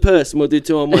 50% of the purse and we'll do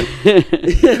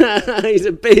 2-on-1. He's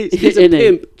a beast. He's a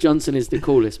pimp. Johnson is the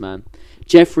coolest, man.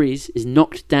 Jefferies is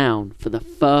knocked down for the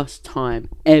first time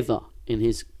ever in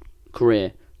his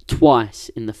career, twice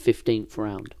in the 15th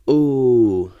round.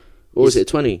 Ooh. Or was it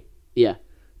 20? Yeah.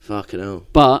 Fucking hell.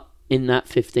 But in that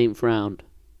 15th round...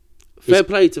 Fair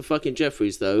play to fucking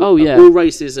Jefferies, though. Oh, yeah. All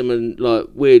racism and, like,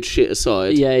 weird shit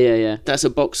aside. Yeah. That's a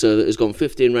boxer that has gone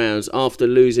 15 rounds after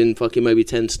losing fucking maybe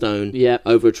 10 stone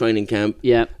over a training camp.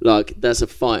 Yeah. Like, that's a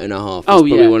fight and a half. That's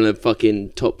probably one of the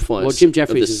fucking top fights. Well, Jim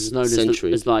Jefferies is known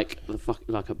as like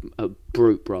a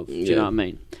brute, bruv. Do you know what I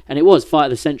mean? And it was Fight of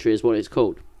the Century is what it's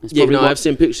called. I've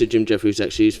seen pictures of Jim Jefferies,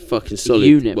 actually. He's fucking solid.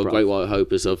 Unit, Great White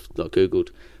Hope, as I've Googled.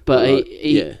 But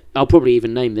I'll probably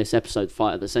even name this episode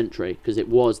Fight of the Century, because it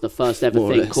was the first ever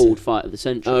thing called Fight of the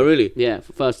Century. Oh, really? Yeah,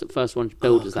 first one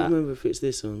billed as that. I can't remember if it's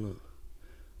this or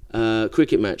not.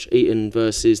 Cricket match, Eton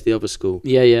versus the other school.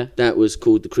 Yeah. That was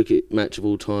called the cricket match of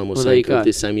all time or something of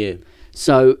this same year.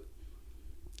 So,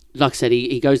 like I said,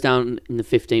 he goes down in the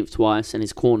 15th twice and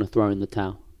his corner throwing the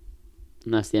towel.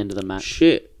 And that's the end of the match.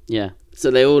 Shit. Yeah.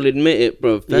 So they all admit it,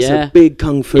 bro. That's a big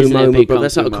kung fu moment, bro.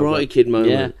 That's like a Karate Kid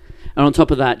moment. Yeah. And on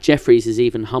top of that, Jefferies is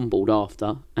even humbled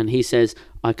after, and he says,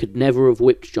 I could never have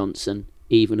whipped Johnson,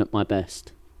 even at my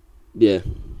best. Yeah.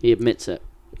 He admits it.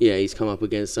 Yeah, he's come up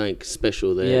against something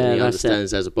special there. Yeah, and he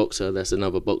understands as a boxer, that's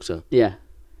another boxer. Yeah.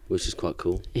 Which is quite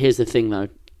cool. Here's the thing, though.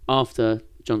 After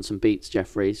Johnson beats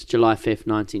Jefferies, July 5th,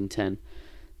 1910,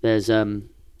 there's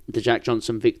the Jack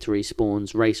Johnson victory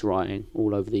spawns race rioting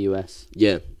all over the US.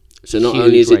 Yeah. So not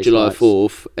only is it July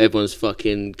 4th, everyone's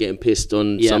fucking getting pissed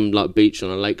on some like beach on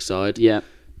a lakeside. Yeah.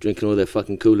 Drinking all their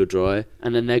fucking cooler dry.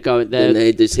 And then they're going there. Then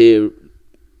they just hear,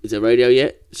 is there radio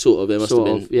yet? Sort of, there must have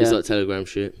been. Yeah. It's like telegram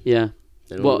shit. Yeah.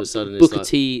 Then all of a sudden it's Booker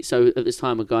T. So at this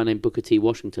time, a guy named Booker T.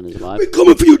 Washington is alive. We're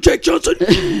coming for you, Jack Johnson.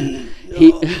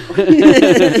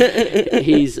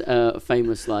 He's a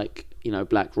famous, like,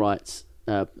 black rights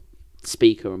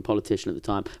speaker and politician at the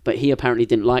time, but he apparently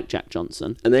didn't like Jack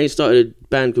Johnson. And then he started a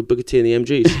band called Booker T and the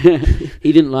MGs.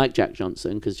 He didn't like Jack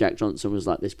Johnson because Jack Johnson was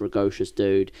like this precocious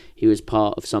dude. He was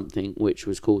part of something which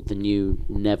was called the New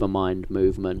Nevermind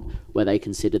movement, where they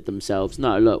considered themselves,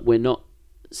 no, look, we're not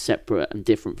separate and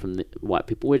different from the white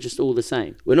people. We're just all the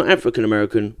same. We're not African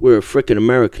American. We're a frickin'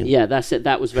 American. Yeah, that's it.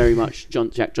 That was very much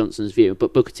Jack Johnson's view.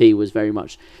 But Booker T was very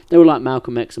much. They were like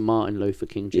Malcolm X and Martin Luther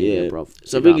King Jr. Bruv.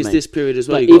 So I think it's this period as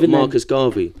well. You got Marcus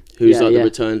Garvey, who's like the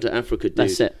Return to Africa dude.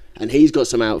 That's it. And he's got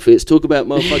some outfits. Talk about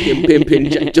motherfucking pimping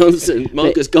Jack Johnson.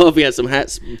 Marcus Garvey had some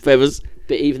hats, feathers.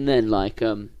 But even then, like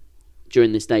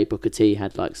during this day, Booker T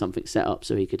had like something set up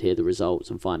so he could hear the results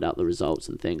and find out the results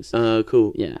and things. Oh,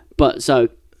 cool. Yeah, but so.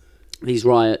 These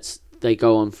riots, they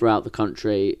go on throughout the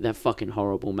country. They're fucking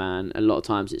horrible, man. A lot of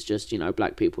times it's just,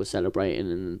 black people are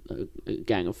celebrating and a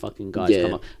gang of fucking guys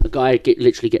come up. A guy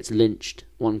literally gets lynched.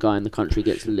 One guy in the country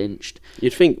gets lynched.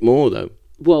 You'd think more, though.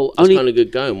 Well, it's kind of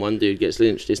good going. One dude gets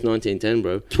lynched. It's 1910,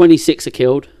 bro. 26 are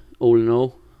killed, all in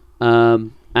all.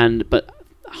 But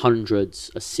hundreds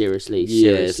are seriously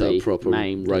it's like a proper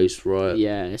maimed. Race riot.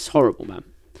 Yeah, it's horrible, man.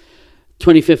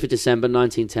 25th of December,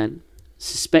 1910.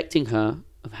 Suspecting her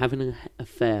of having an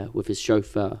affair with his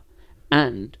chauffeur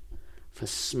and for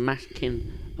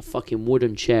smacking a fucking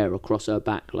wooden chair across his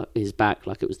back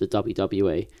like it was the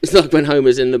WWE. It's like when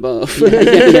Homer's in the bath.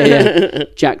 Yeah.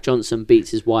 Jack Johnson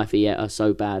beats his wife Ietta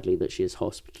so badly that she is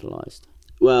hospitalised.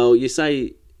 Well, you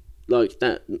say like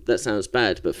that sounds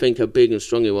bad, but think how big and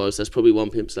strong he was. That's probably one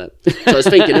pimp slap. So I was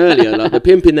thinking earlier, like the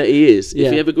pimping that he is,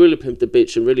 if he ever gorilla pimped the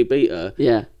bitch and really beat her,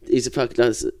 he's a fuck.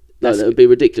 That would be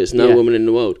ridiculous. No woman in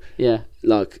the world. Yeah.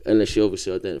 Like, unless she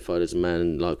obviously identified as a man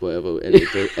and like whatever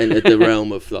entered the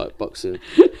realm of like boxing.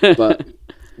 But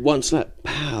one slap,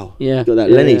 pow. Yeah. Got that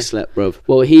Lenny slap, bruv.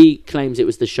 Well, he claims it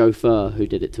was the chauffeur who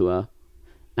did it to her,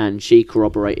 and she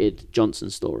corroborated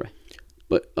Johnson's story.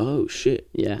 But oh shit.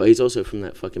 Yeah. But he's also from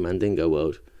that fucking Mandingo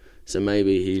world. So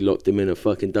maybe he locked him in a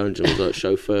fucking dungeon. Was like,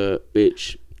 chauffeur,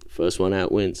 bitch. First one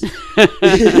out wins.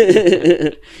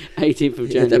 18th of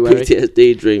January. That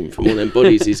PTSD dream from all them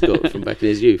bodies he's got from back in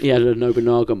his youth. He had a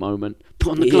Nobunaga moment.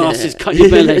 Put on the glasses, cut your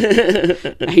belly.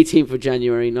 18th of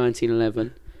January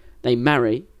 1911. They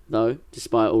marry, though,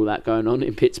 despite all that going on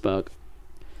in Pittsburgh.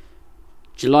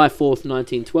 July 4th,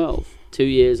 1912. 2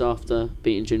 years after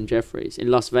beating Jim Jefferies.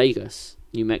 In Las Vegas,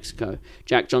 New Mexico,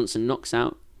 Jack Johnson knocks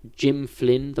out Jim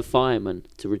Flynn, the fireman,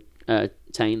 to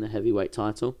retain the heavyweight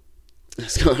title.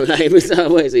 That's kind of lame.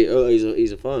 What is he? Oh,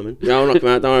 he's a fireman. Yeah, I'll knock him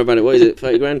out. Don't worry about it. What is it?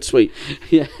 30 grand? Sweet.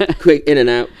 Yeah. Quick, in and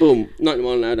out. Boom. 90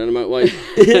 mile an hour down the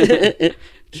motorway.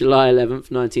 July 11th,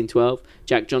 1912.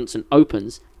 Jack Johnson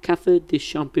opens Café des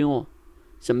Champions.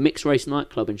 It's a mixed race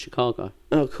nightclub in Chicago.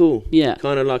 Oh, cool. Yeah.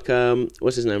 Kind of like,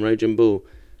 what's his name? Raging Bull.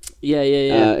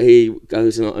 Yeah. He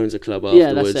goes and owns a club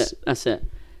afterwards. Yeah, that's it.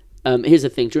 Here's the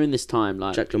thing. During this time,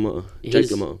 like... Jake LaMotta.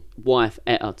 His wife,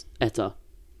 Etta,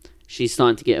 she's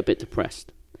starting to get a bit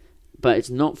depressed. But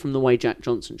it's not from the way Jack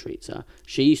Johnson treats her.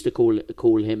 She used to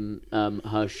call him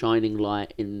her shining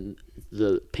light in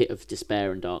the pit of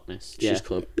despair and darkness. She's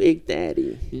called Big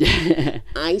Daddy.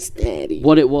 Ice Daddy.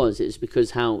 What it was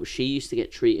because how she used to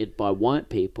get treated by white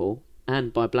people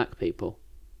and by black people.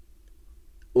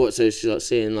 What, so she's like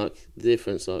seeing like the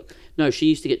difference? Like, no, she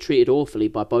used to get treated awfully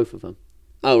by both of them.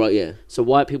 Oh, right, yeah. So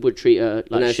white people would treat her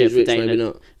like shit for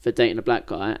dating a black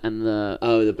guy, and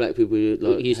the black people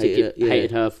like,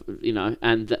 hated her,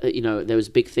 and there was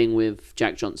a big thing with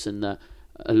Jack Johnson that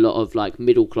a lot of like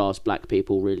middle class black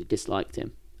people really disliked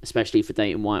him, especially for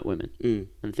dating white women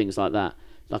and things like that.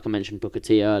 Like I mentioned Booker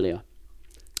T earlier.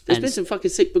 There's been some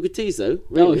fucking sick Booker T's though.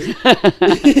 Really.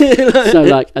 So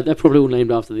like they're probably all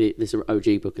named after this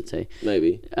OG Booker T.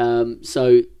 Maybe.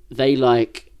 So they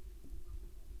like.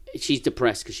 She's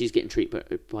depressed because she's getting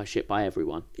treated by shit by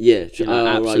everyone. Yeah. Right,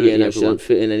 yeah. No, she doesn't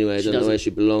fit in anywhere. Doesn't know where she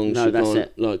belongs. No, she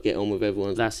can't like get on with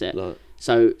everyone. That's it. Like,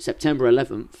 so September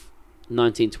 11th,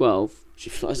 1912. She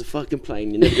flies a fucking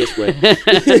plane. You never guess where.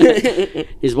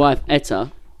 His wife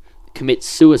Etta commits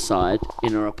suicide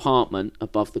in her apartment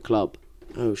above the club.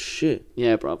 Oh shit.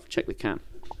 Yeah, bruv. Check the cam.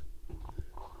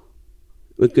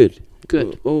 We're good.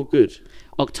 Good. All good.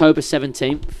 October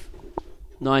 17th,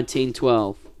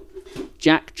 1912.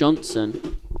 Jack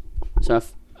Johnson, so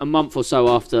a month or so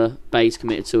after Bays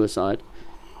committed suicide,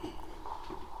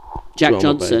 Jack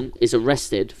Johnson is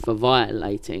arrested for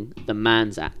violating the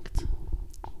Man's Act.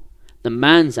 The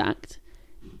Man's Act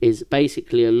is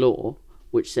basically a law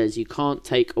which says you can't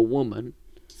take a woman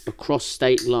across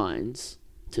state lines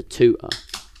to toot her.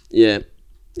 Yeah,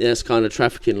 it's kind of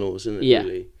trafficking laws, isn't it? Yeah.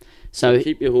 Really? So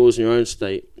keep your whores in your own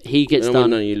state. He gets done. done.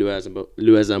 None of you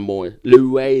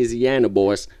Louisiana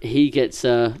boys. He gets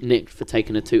nicked for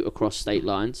taking a toot across state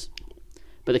lines,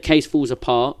 but the case falls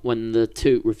apart when the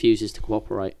toot refuses to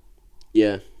cooperate.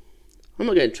 Yeah, I'm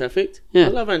not getting trafficked. Yeah. I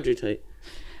love Andrew Tate.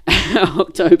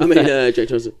 Jack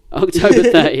Johnson. October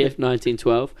 30th,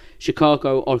 1912.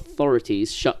 Chicago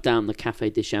authorities shut down the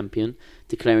Café des Champions,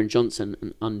 declaring Johnson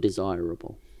an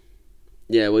undesirable.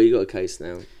 Yeah, well, you got a case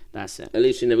now. That's it. At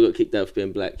least you never got kicked out for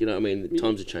being black. You know what I mean? The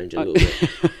times are changing a little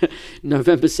bit.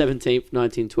 November 17th,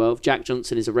 1912. Jack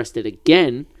Johnson is arrested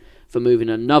again for moving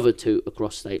another toot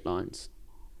across state lines.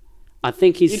 I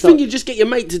think he's... You'd think you'd just get your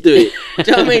mate to do it.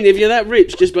 Do you know what I mean? If you're that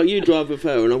rich, just like you drive with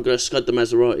her and I'm going to scud the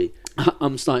Maserati.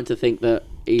 I'm starting to think that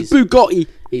he's... Bugatti!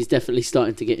 He's definitely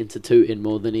starting to get into tooting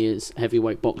more than he is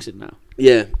heavyweight boxing now.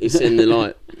 Yeah, he's in the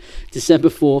light. December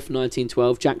 4th,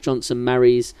 1912. Jack Johnson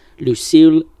marries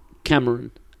Lucille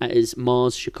Cameron at his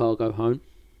Mars, Chicago home.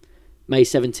 May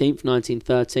 17th,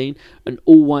 1913, an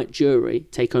all-white jury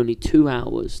take only 2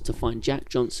 hours to find Jack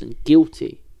Johnson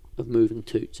guilty of moving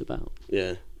toots about.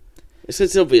 Yeah.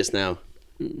 It's obvious now.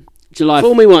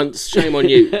 Fool me once, shame on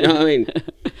you. You know what I mean?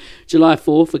 July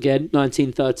 4th, again,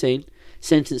 1913,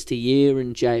 sentenced to a year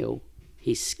in jail.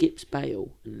 He skips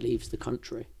bail and leaves the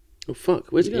country. Oh, fuck.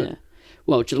 Where's he going? Yeah.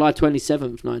 Well, July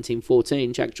 27th,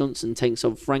 1914, Jack Johnson takes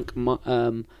on Frank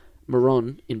Maron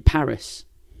in Paris.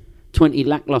 20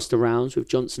 lackluster rounds with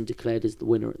Johnson declared as the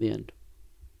winner at the end.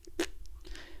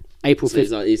 April 5th.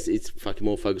 So it's fucking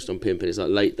more focused on pimping. It's like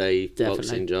late day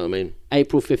boxing, do you know what I mean?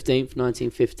 April 15th,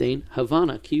 1915,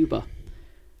 Havana, Cuba.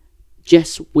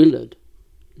 Jess Willard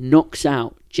knocks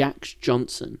out Jack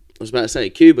Johnson. I was about to say,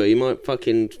 Cuba, you might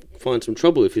fucking find some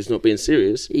trouble if he's not being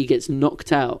serious. He gets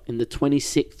knocked out in the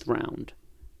 26th round.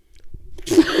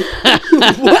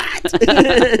 What?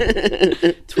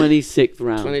 26th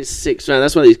round. 26th round.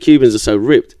 That's why these Cubans are so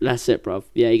ripped. That's it, bruv.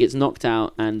 Yeah, he gets knocked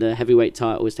out, and the heavyweight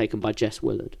title is taken by Jess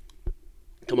Willard.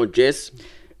 Come on, Jess.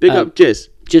 Big up, Jess.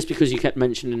 Just because you kept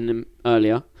mentioning him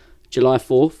earlier, July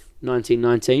 4th,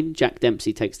 1919, Jack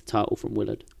Dempsey takes the title from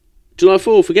Willard. July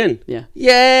 4th again? Yeah.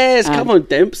 Yes, come on,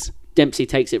 Demps. Dempsey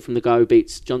takes it from the guy who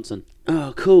beats Johnson.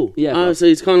 Oh, cool. Yeah. Oh, so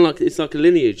it's kind of like, it's like a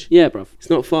lineage. Yeah, bruv. It's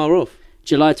not far off.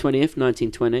 July 20th,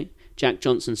 1920, Jack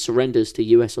Johnson surrenders to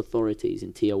US authorities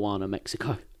in Tijuana,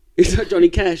 Mexico. It's like Johnny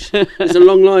Cash. There's a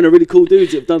long line of really cool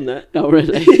dudes that have done that. Oh,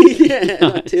 really? Yeah,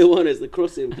 like Tijuana's the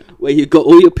crossing where you've got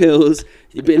all your pills,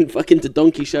 you've been fucking to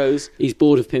donkey shows. He's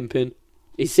bored of pimping.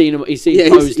 He's seen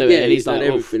pros do it, and he's done like,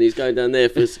 everything. He's going down there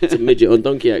for some midget on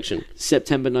donkey action.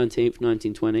 September 19th,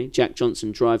 1920, Jack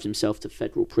Johnson drives himself to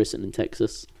federal prison in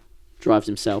Texas. Drives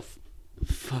himself.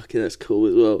 Fucking, that's cool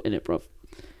as well. In it, bruv.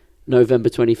 November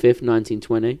 25th,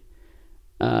 1920,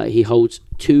 he holds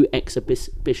 2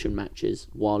 exhibition matches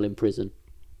while in prison.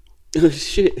 Oh,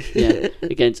 shit. Yeah,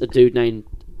 against a dude named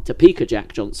Topeka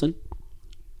Jack Johnson.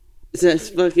 That's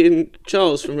fucking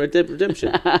Charles from Red Dead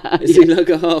Redemption. Is he like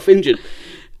a half injured?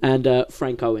 And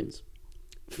Frank Owens.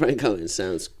 Frank Owens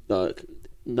sounds like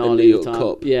gnarly a New York type.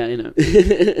 cop. Yeah, you know.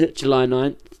 July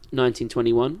 9th,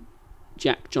 1921,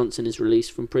 Jack Johnson is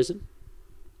released from prison.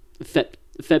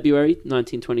 February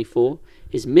 1924,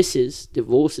 his missus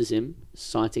divorces him,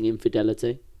 citing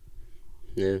infidelity.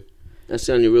 Yeah. That's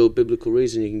the only real biblical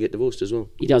reason you can get divorced as well.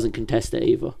 He doesn't contest it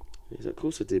either. He's like, of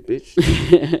course I did,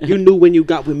 bitch. You knew when you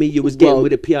got with me you was getting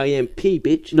with a PIMP,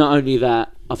 bitch. Not only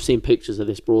that, I've seen pictures of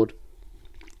this broad.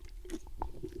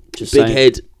 Just big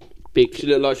head. Big. She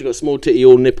looked like she got a small titty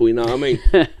or nipple, you know what I mean?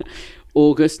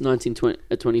 August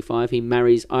 1925, he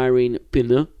marries Irene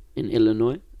Pinot in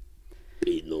Illinois.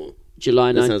 Pinot.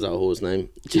 July 9th. That sounds like a horse name.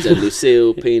 She said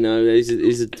Lucille, Pinot.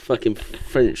 He's a fucking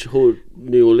French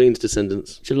New Orleans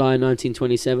descendants. July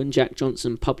 1927, Jack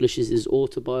Johnson publishes his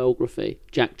autobiography,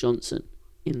 Jack Johnson,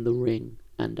 In the Ring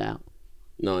and Out.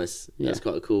 Nice. Yeah. That's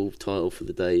quite a cool title for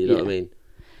the day, you know what I mean?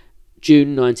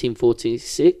 June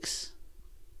 1946,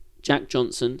 Jack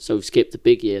Johnson, so we've skipped a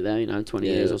big year there, 20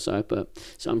 years or so,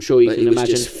 so I'm sure you can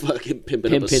imagine just fucking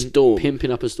pimping up a storm.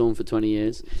 Pimping up a storm for 20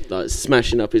 years. Like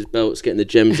smashing up his belts, getting the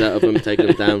gems out of them, taking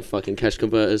them down, fucking cash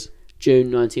converters.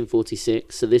 June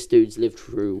 1946, so this dude's lived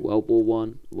through World War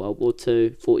One, World War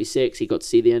Two, 46, he got to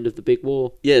see the end of the big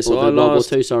war. Yeah, so our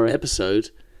last episode,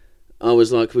 I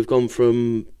was like, we've gone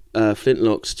from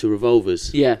flintlocks to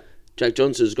revolvers. Yeah. Jack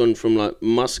Johnson's gone from like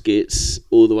muskets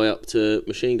all the way up to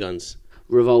machine guns.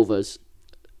 Revolvers.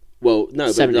 Well,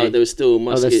 no, but like, there were still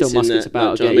muskets,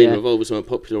 about. Like, revolvers weren't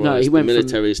popular. No, he went the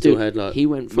military still had like he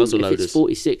went from, muzzle loaders. If it's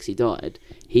 46, he died.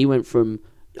 He went from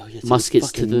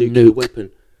muskets to the nuclear nuke.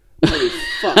 Weapon. Holy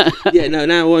fuck! Yeah, no,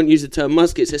 now I won't use the term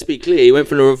muskets. Let's be clear. He went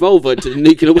from a revolver to the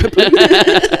nuclear weapon.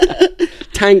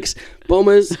 Tanks,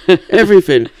 bombers,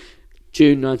 everything.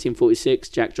 June 1946,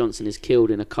 Jack Johnson is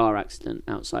killed in a car accident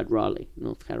outside Raleigh,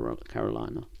 North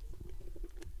Carolina.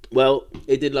 Well,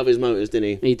 he did love his motors,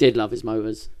 didn't he? He did love his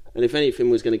motors. And if anything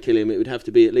was going to kill him, it would have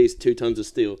to be at least 2 tons of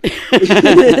steel.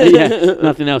 Yeah,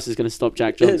 nothing else is going to stop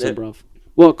Jack Johnson, bruv.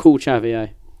 What a cool chavvie,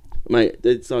 eh? Mate,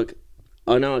 it's like,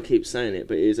 I know I keep saying it,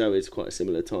 but it is always quite a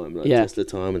similar time. Like Tesla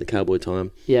time and the cowboy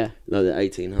time. Yeah. Like the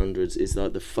 1800s is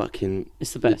like the fucking...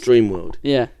 It's the best. The dream world.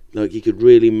 Yeah. Like you could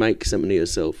really make something of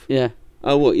yourself. Yeah.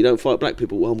 Oh, what? You don't fight black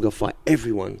people? Well, I'm going to fight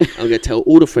everyone. I'm going to tell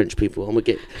all the French people. I'm going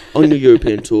to get on the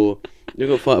European tour. You're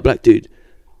going to fight a black dude.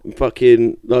 And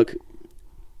fucking, like,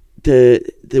 the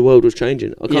world was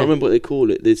changing. I can't remember what they call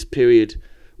it. This period,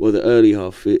 well, the early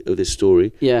half of this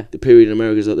story. Yeah. The period in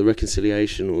America is like the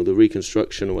reconciliation or the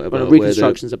reconstruction or whatever. Well,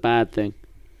 reconstruction's a bad thing.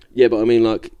 Yeah, but I mean,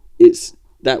 like, it's...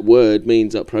 That word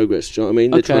means like progress, do you know what I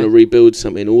mean? They're trying to rebuild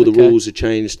something. All the rules are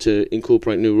changed to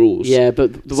incorporate new rules. Yeah,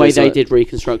 but the way they did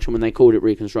Reconstruction when they called it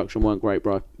Reconstruction weren't great,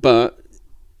 bro. But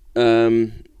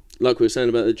like we were saying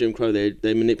about the Jim Crow,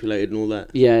 they manipulated and all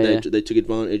that. They took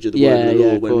advantage of the word and the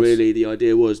law when really the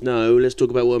idea was, no, let's talk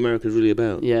about what America's really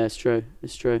about. Yeah, it's true.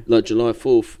 Like July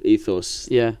 4th ethos.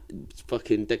 Yeah.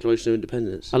 Fucking Declaration of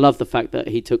Independence. I love the fact that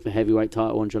he took the heavyweight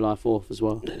title on July 4th as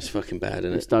well. It's fucking bad,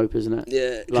 isn't it? It's dope, isn't it?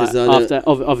 Yeah. Like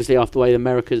obviously after the way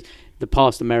the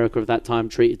past America of that time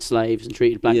treated slaves and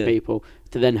treated black people,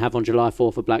 to then have on July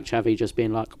 4th a black chavvie just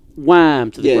being like,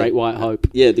 wham, to the Great White Hope.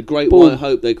 Yeah, the Great White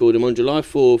Hope, they called him. On July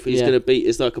 4th, he's going to beat,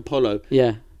 it's like Apollo.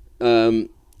 Yeah.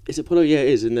 It's Apollo, yeah, it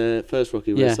is, in the first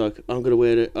Rocky, where it's like, I'm going to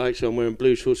wear I'm wearing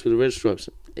blue shorts with the red stripes.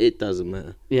 It doesn't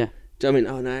matter. Yeah. Do you know what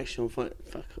I mean? Oh, no, actually, I'm fine.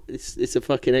 Fuck. It's a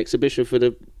fucking exhibition for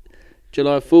the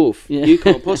July 4th. Yeah. You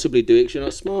can't possibly do it because you're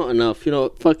not smart enough. You're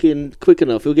not fucking quick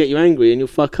enough. He'll get you angry and you'll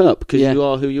fuck up because you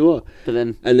are who you are.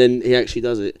 And then he actually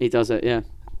does it. He does it, yeah.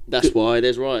 That's why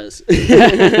there's riots. Do you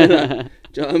know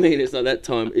what I mean? It's like that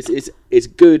time. It's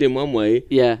good in one way.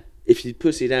 Yeah. If you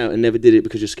pussied out and never did it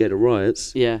because you're scared of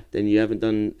riots, then you haven't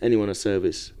done anyone a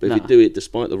service. But if you do it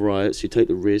despite the riots, you take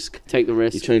the risk.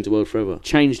 You change the world forever.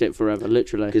 Changed it forever,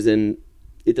 literally. Because then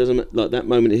it doesn't, like that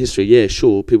moment in history, yeah,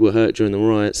 sure, people were hurt during the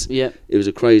riots. Yeah. It was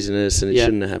a craziness and it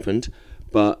shouldn't have happened.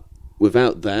 But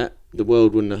without that, the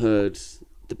world wouldn't have heard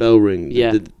the bell ring.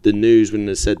 The news wouldn't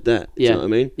have said that. Do you know what I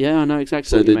mean? Yeah, I know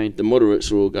exactly what you mean. The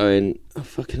moderates are all going, oh,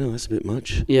 fucking hell, that's a bit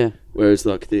much. Yeah. Whereas,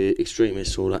 like, the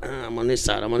extremists are all like, I'm on this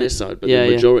side. But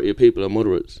the majority of people are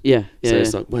moderates. Yeah. So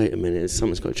it's like, wait a minute,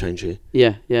 something's got to change here.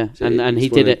 Yeah. So and he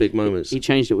did it. Big moments. He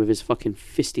changed it with his fucking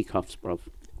fisticuffs, bruv.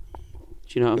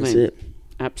 Do you know what I mean? That's it.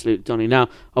 Absolute Donny. Now,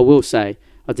 I will say,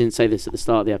 I didn't say this at the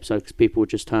start of the episode because people would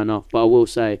just turn off, but I will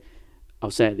say,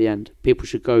 I'll say at the end, people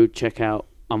should go check out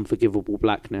Unforgivable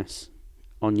Blackness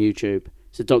on YouTube.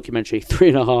 It's a documentary,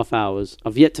 3.5 hours.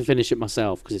 I've yet to finish it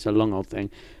myself because it's a long old thing,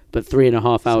 but 3.5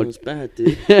 hours. Sounds bad,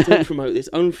 dude. Don't promote this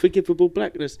Unforgivable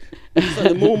Blackness. It's like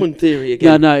the Mormon theory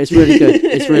again. No, it's really good.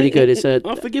 It's really good.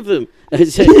 I forgive them.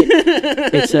 It's a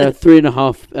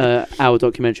 3.5 hour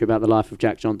documentary about the life of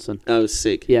Jack Johnson. Oh,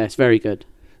 sick. Yeah, it's very good.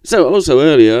 So also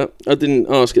earlier, I didn't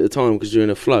ask at the time because you're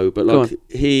in a flow, but like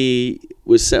he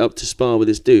was set up to spar with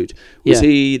this dude. Was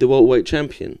he the welterweight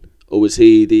champion, or was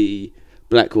he the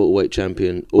black welterweight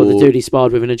champion? Or the dude he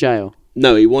sparred with in a jail?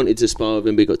 No, he wanted to spar with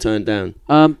him, but he got turned down.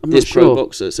 I'm not sure. Pro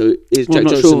boxer. So is Jack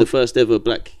Johnson the first ever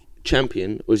black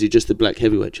champion, or is he just the black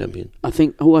heavyweight champion? I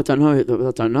think. Oh, I don't know.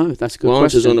 That's a good question.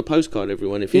 Answers on a postcard,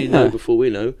 everyone. If you know before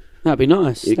we know, that'd be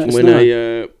nice. You can win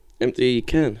a empty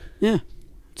can. Yeah,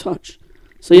 touch.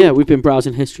 So yeah, we've been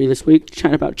browsing history this week,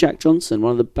 chatting about Jack Johnson,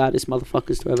 one of the baddest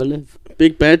motherfuckers to ever live.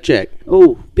 Big bad Jack.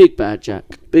 Oh, big bad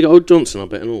Jack. Big old Johnson, I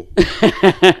bet, and all.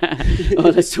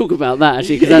 Let's talk about that,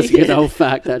 actually, because that's a good old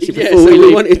fact, actually. So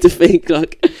we wanted to think,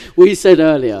 like... We said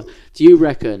earlier, do you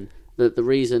reckon that the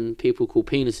reason people call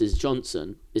penises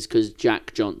Johnson is because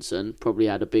Jack Johnson probably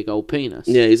had a big old penis?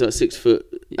 Yeah, he's like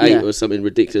 6'8" or something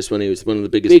ridiculous when he was one of the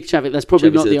biggest... Big chavvy. That's probably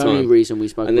not the only reason we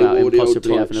spoke about him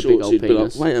possibly having a big old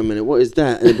penis. Like, wait a minute, what is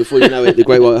that? And then before you know it, the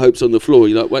Great White Hope's on the floor.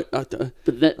 You're like, wait, I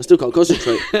still can't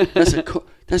concentrate.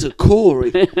 That's a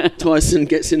Corey. Tyson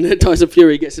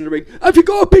Fury gets in the ring. Have you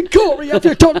got a big Corey? Have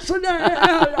you, Johnson?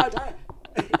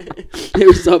 It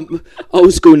was some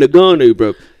old school Nagano,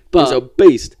 bro. But it was a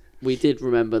beast. We did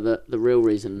remember that the real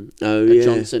reason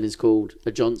Johnson is called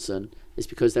a Johnson is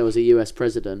because there was a US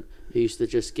president who used to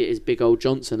just get his big old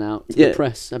Johnson out to the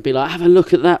press and be like, have a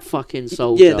look at that fucking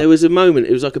soldier. Yeah, there was a moment,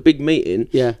 it was like a big meeting.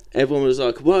 Yeah. Everyone was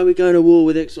like, why are we going to war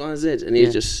with X, Y, and Z? And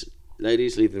he's just,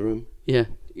 ladies, leave the room. Yeah.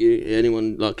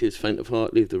 Anyone like is faint of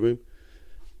heart, leave the room.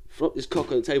 Flopped his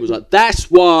cock on the table, was like, that's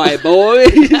why,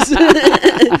 boys.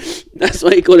 That's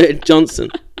why he called it Johnson.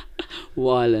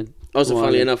 Wildin'. Also,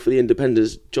 funnily enough, for the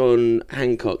independents, John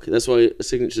Hancock. That's why a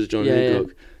signature is John Hancock.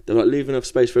 Yeah. They're like, leave enough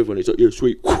space for everyone. He's like, yeah,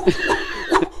 sweet.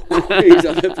 He's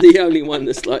like the only one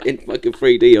that's like in fucking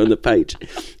 3D on the page.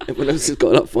 Everyone else has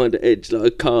got to like find an edge, like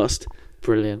a cast.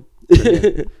 Brilliant.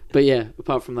 But yeah,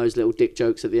 apart from those little dick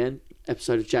jokes at the end,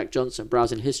 episode of Jack Johnson,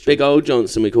 browsing history. Big old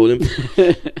Johnson, we call him.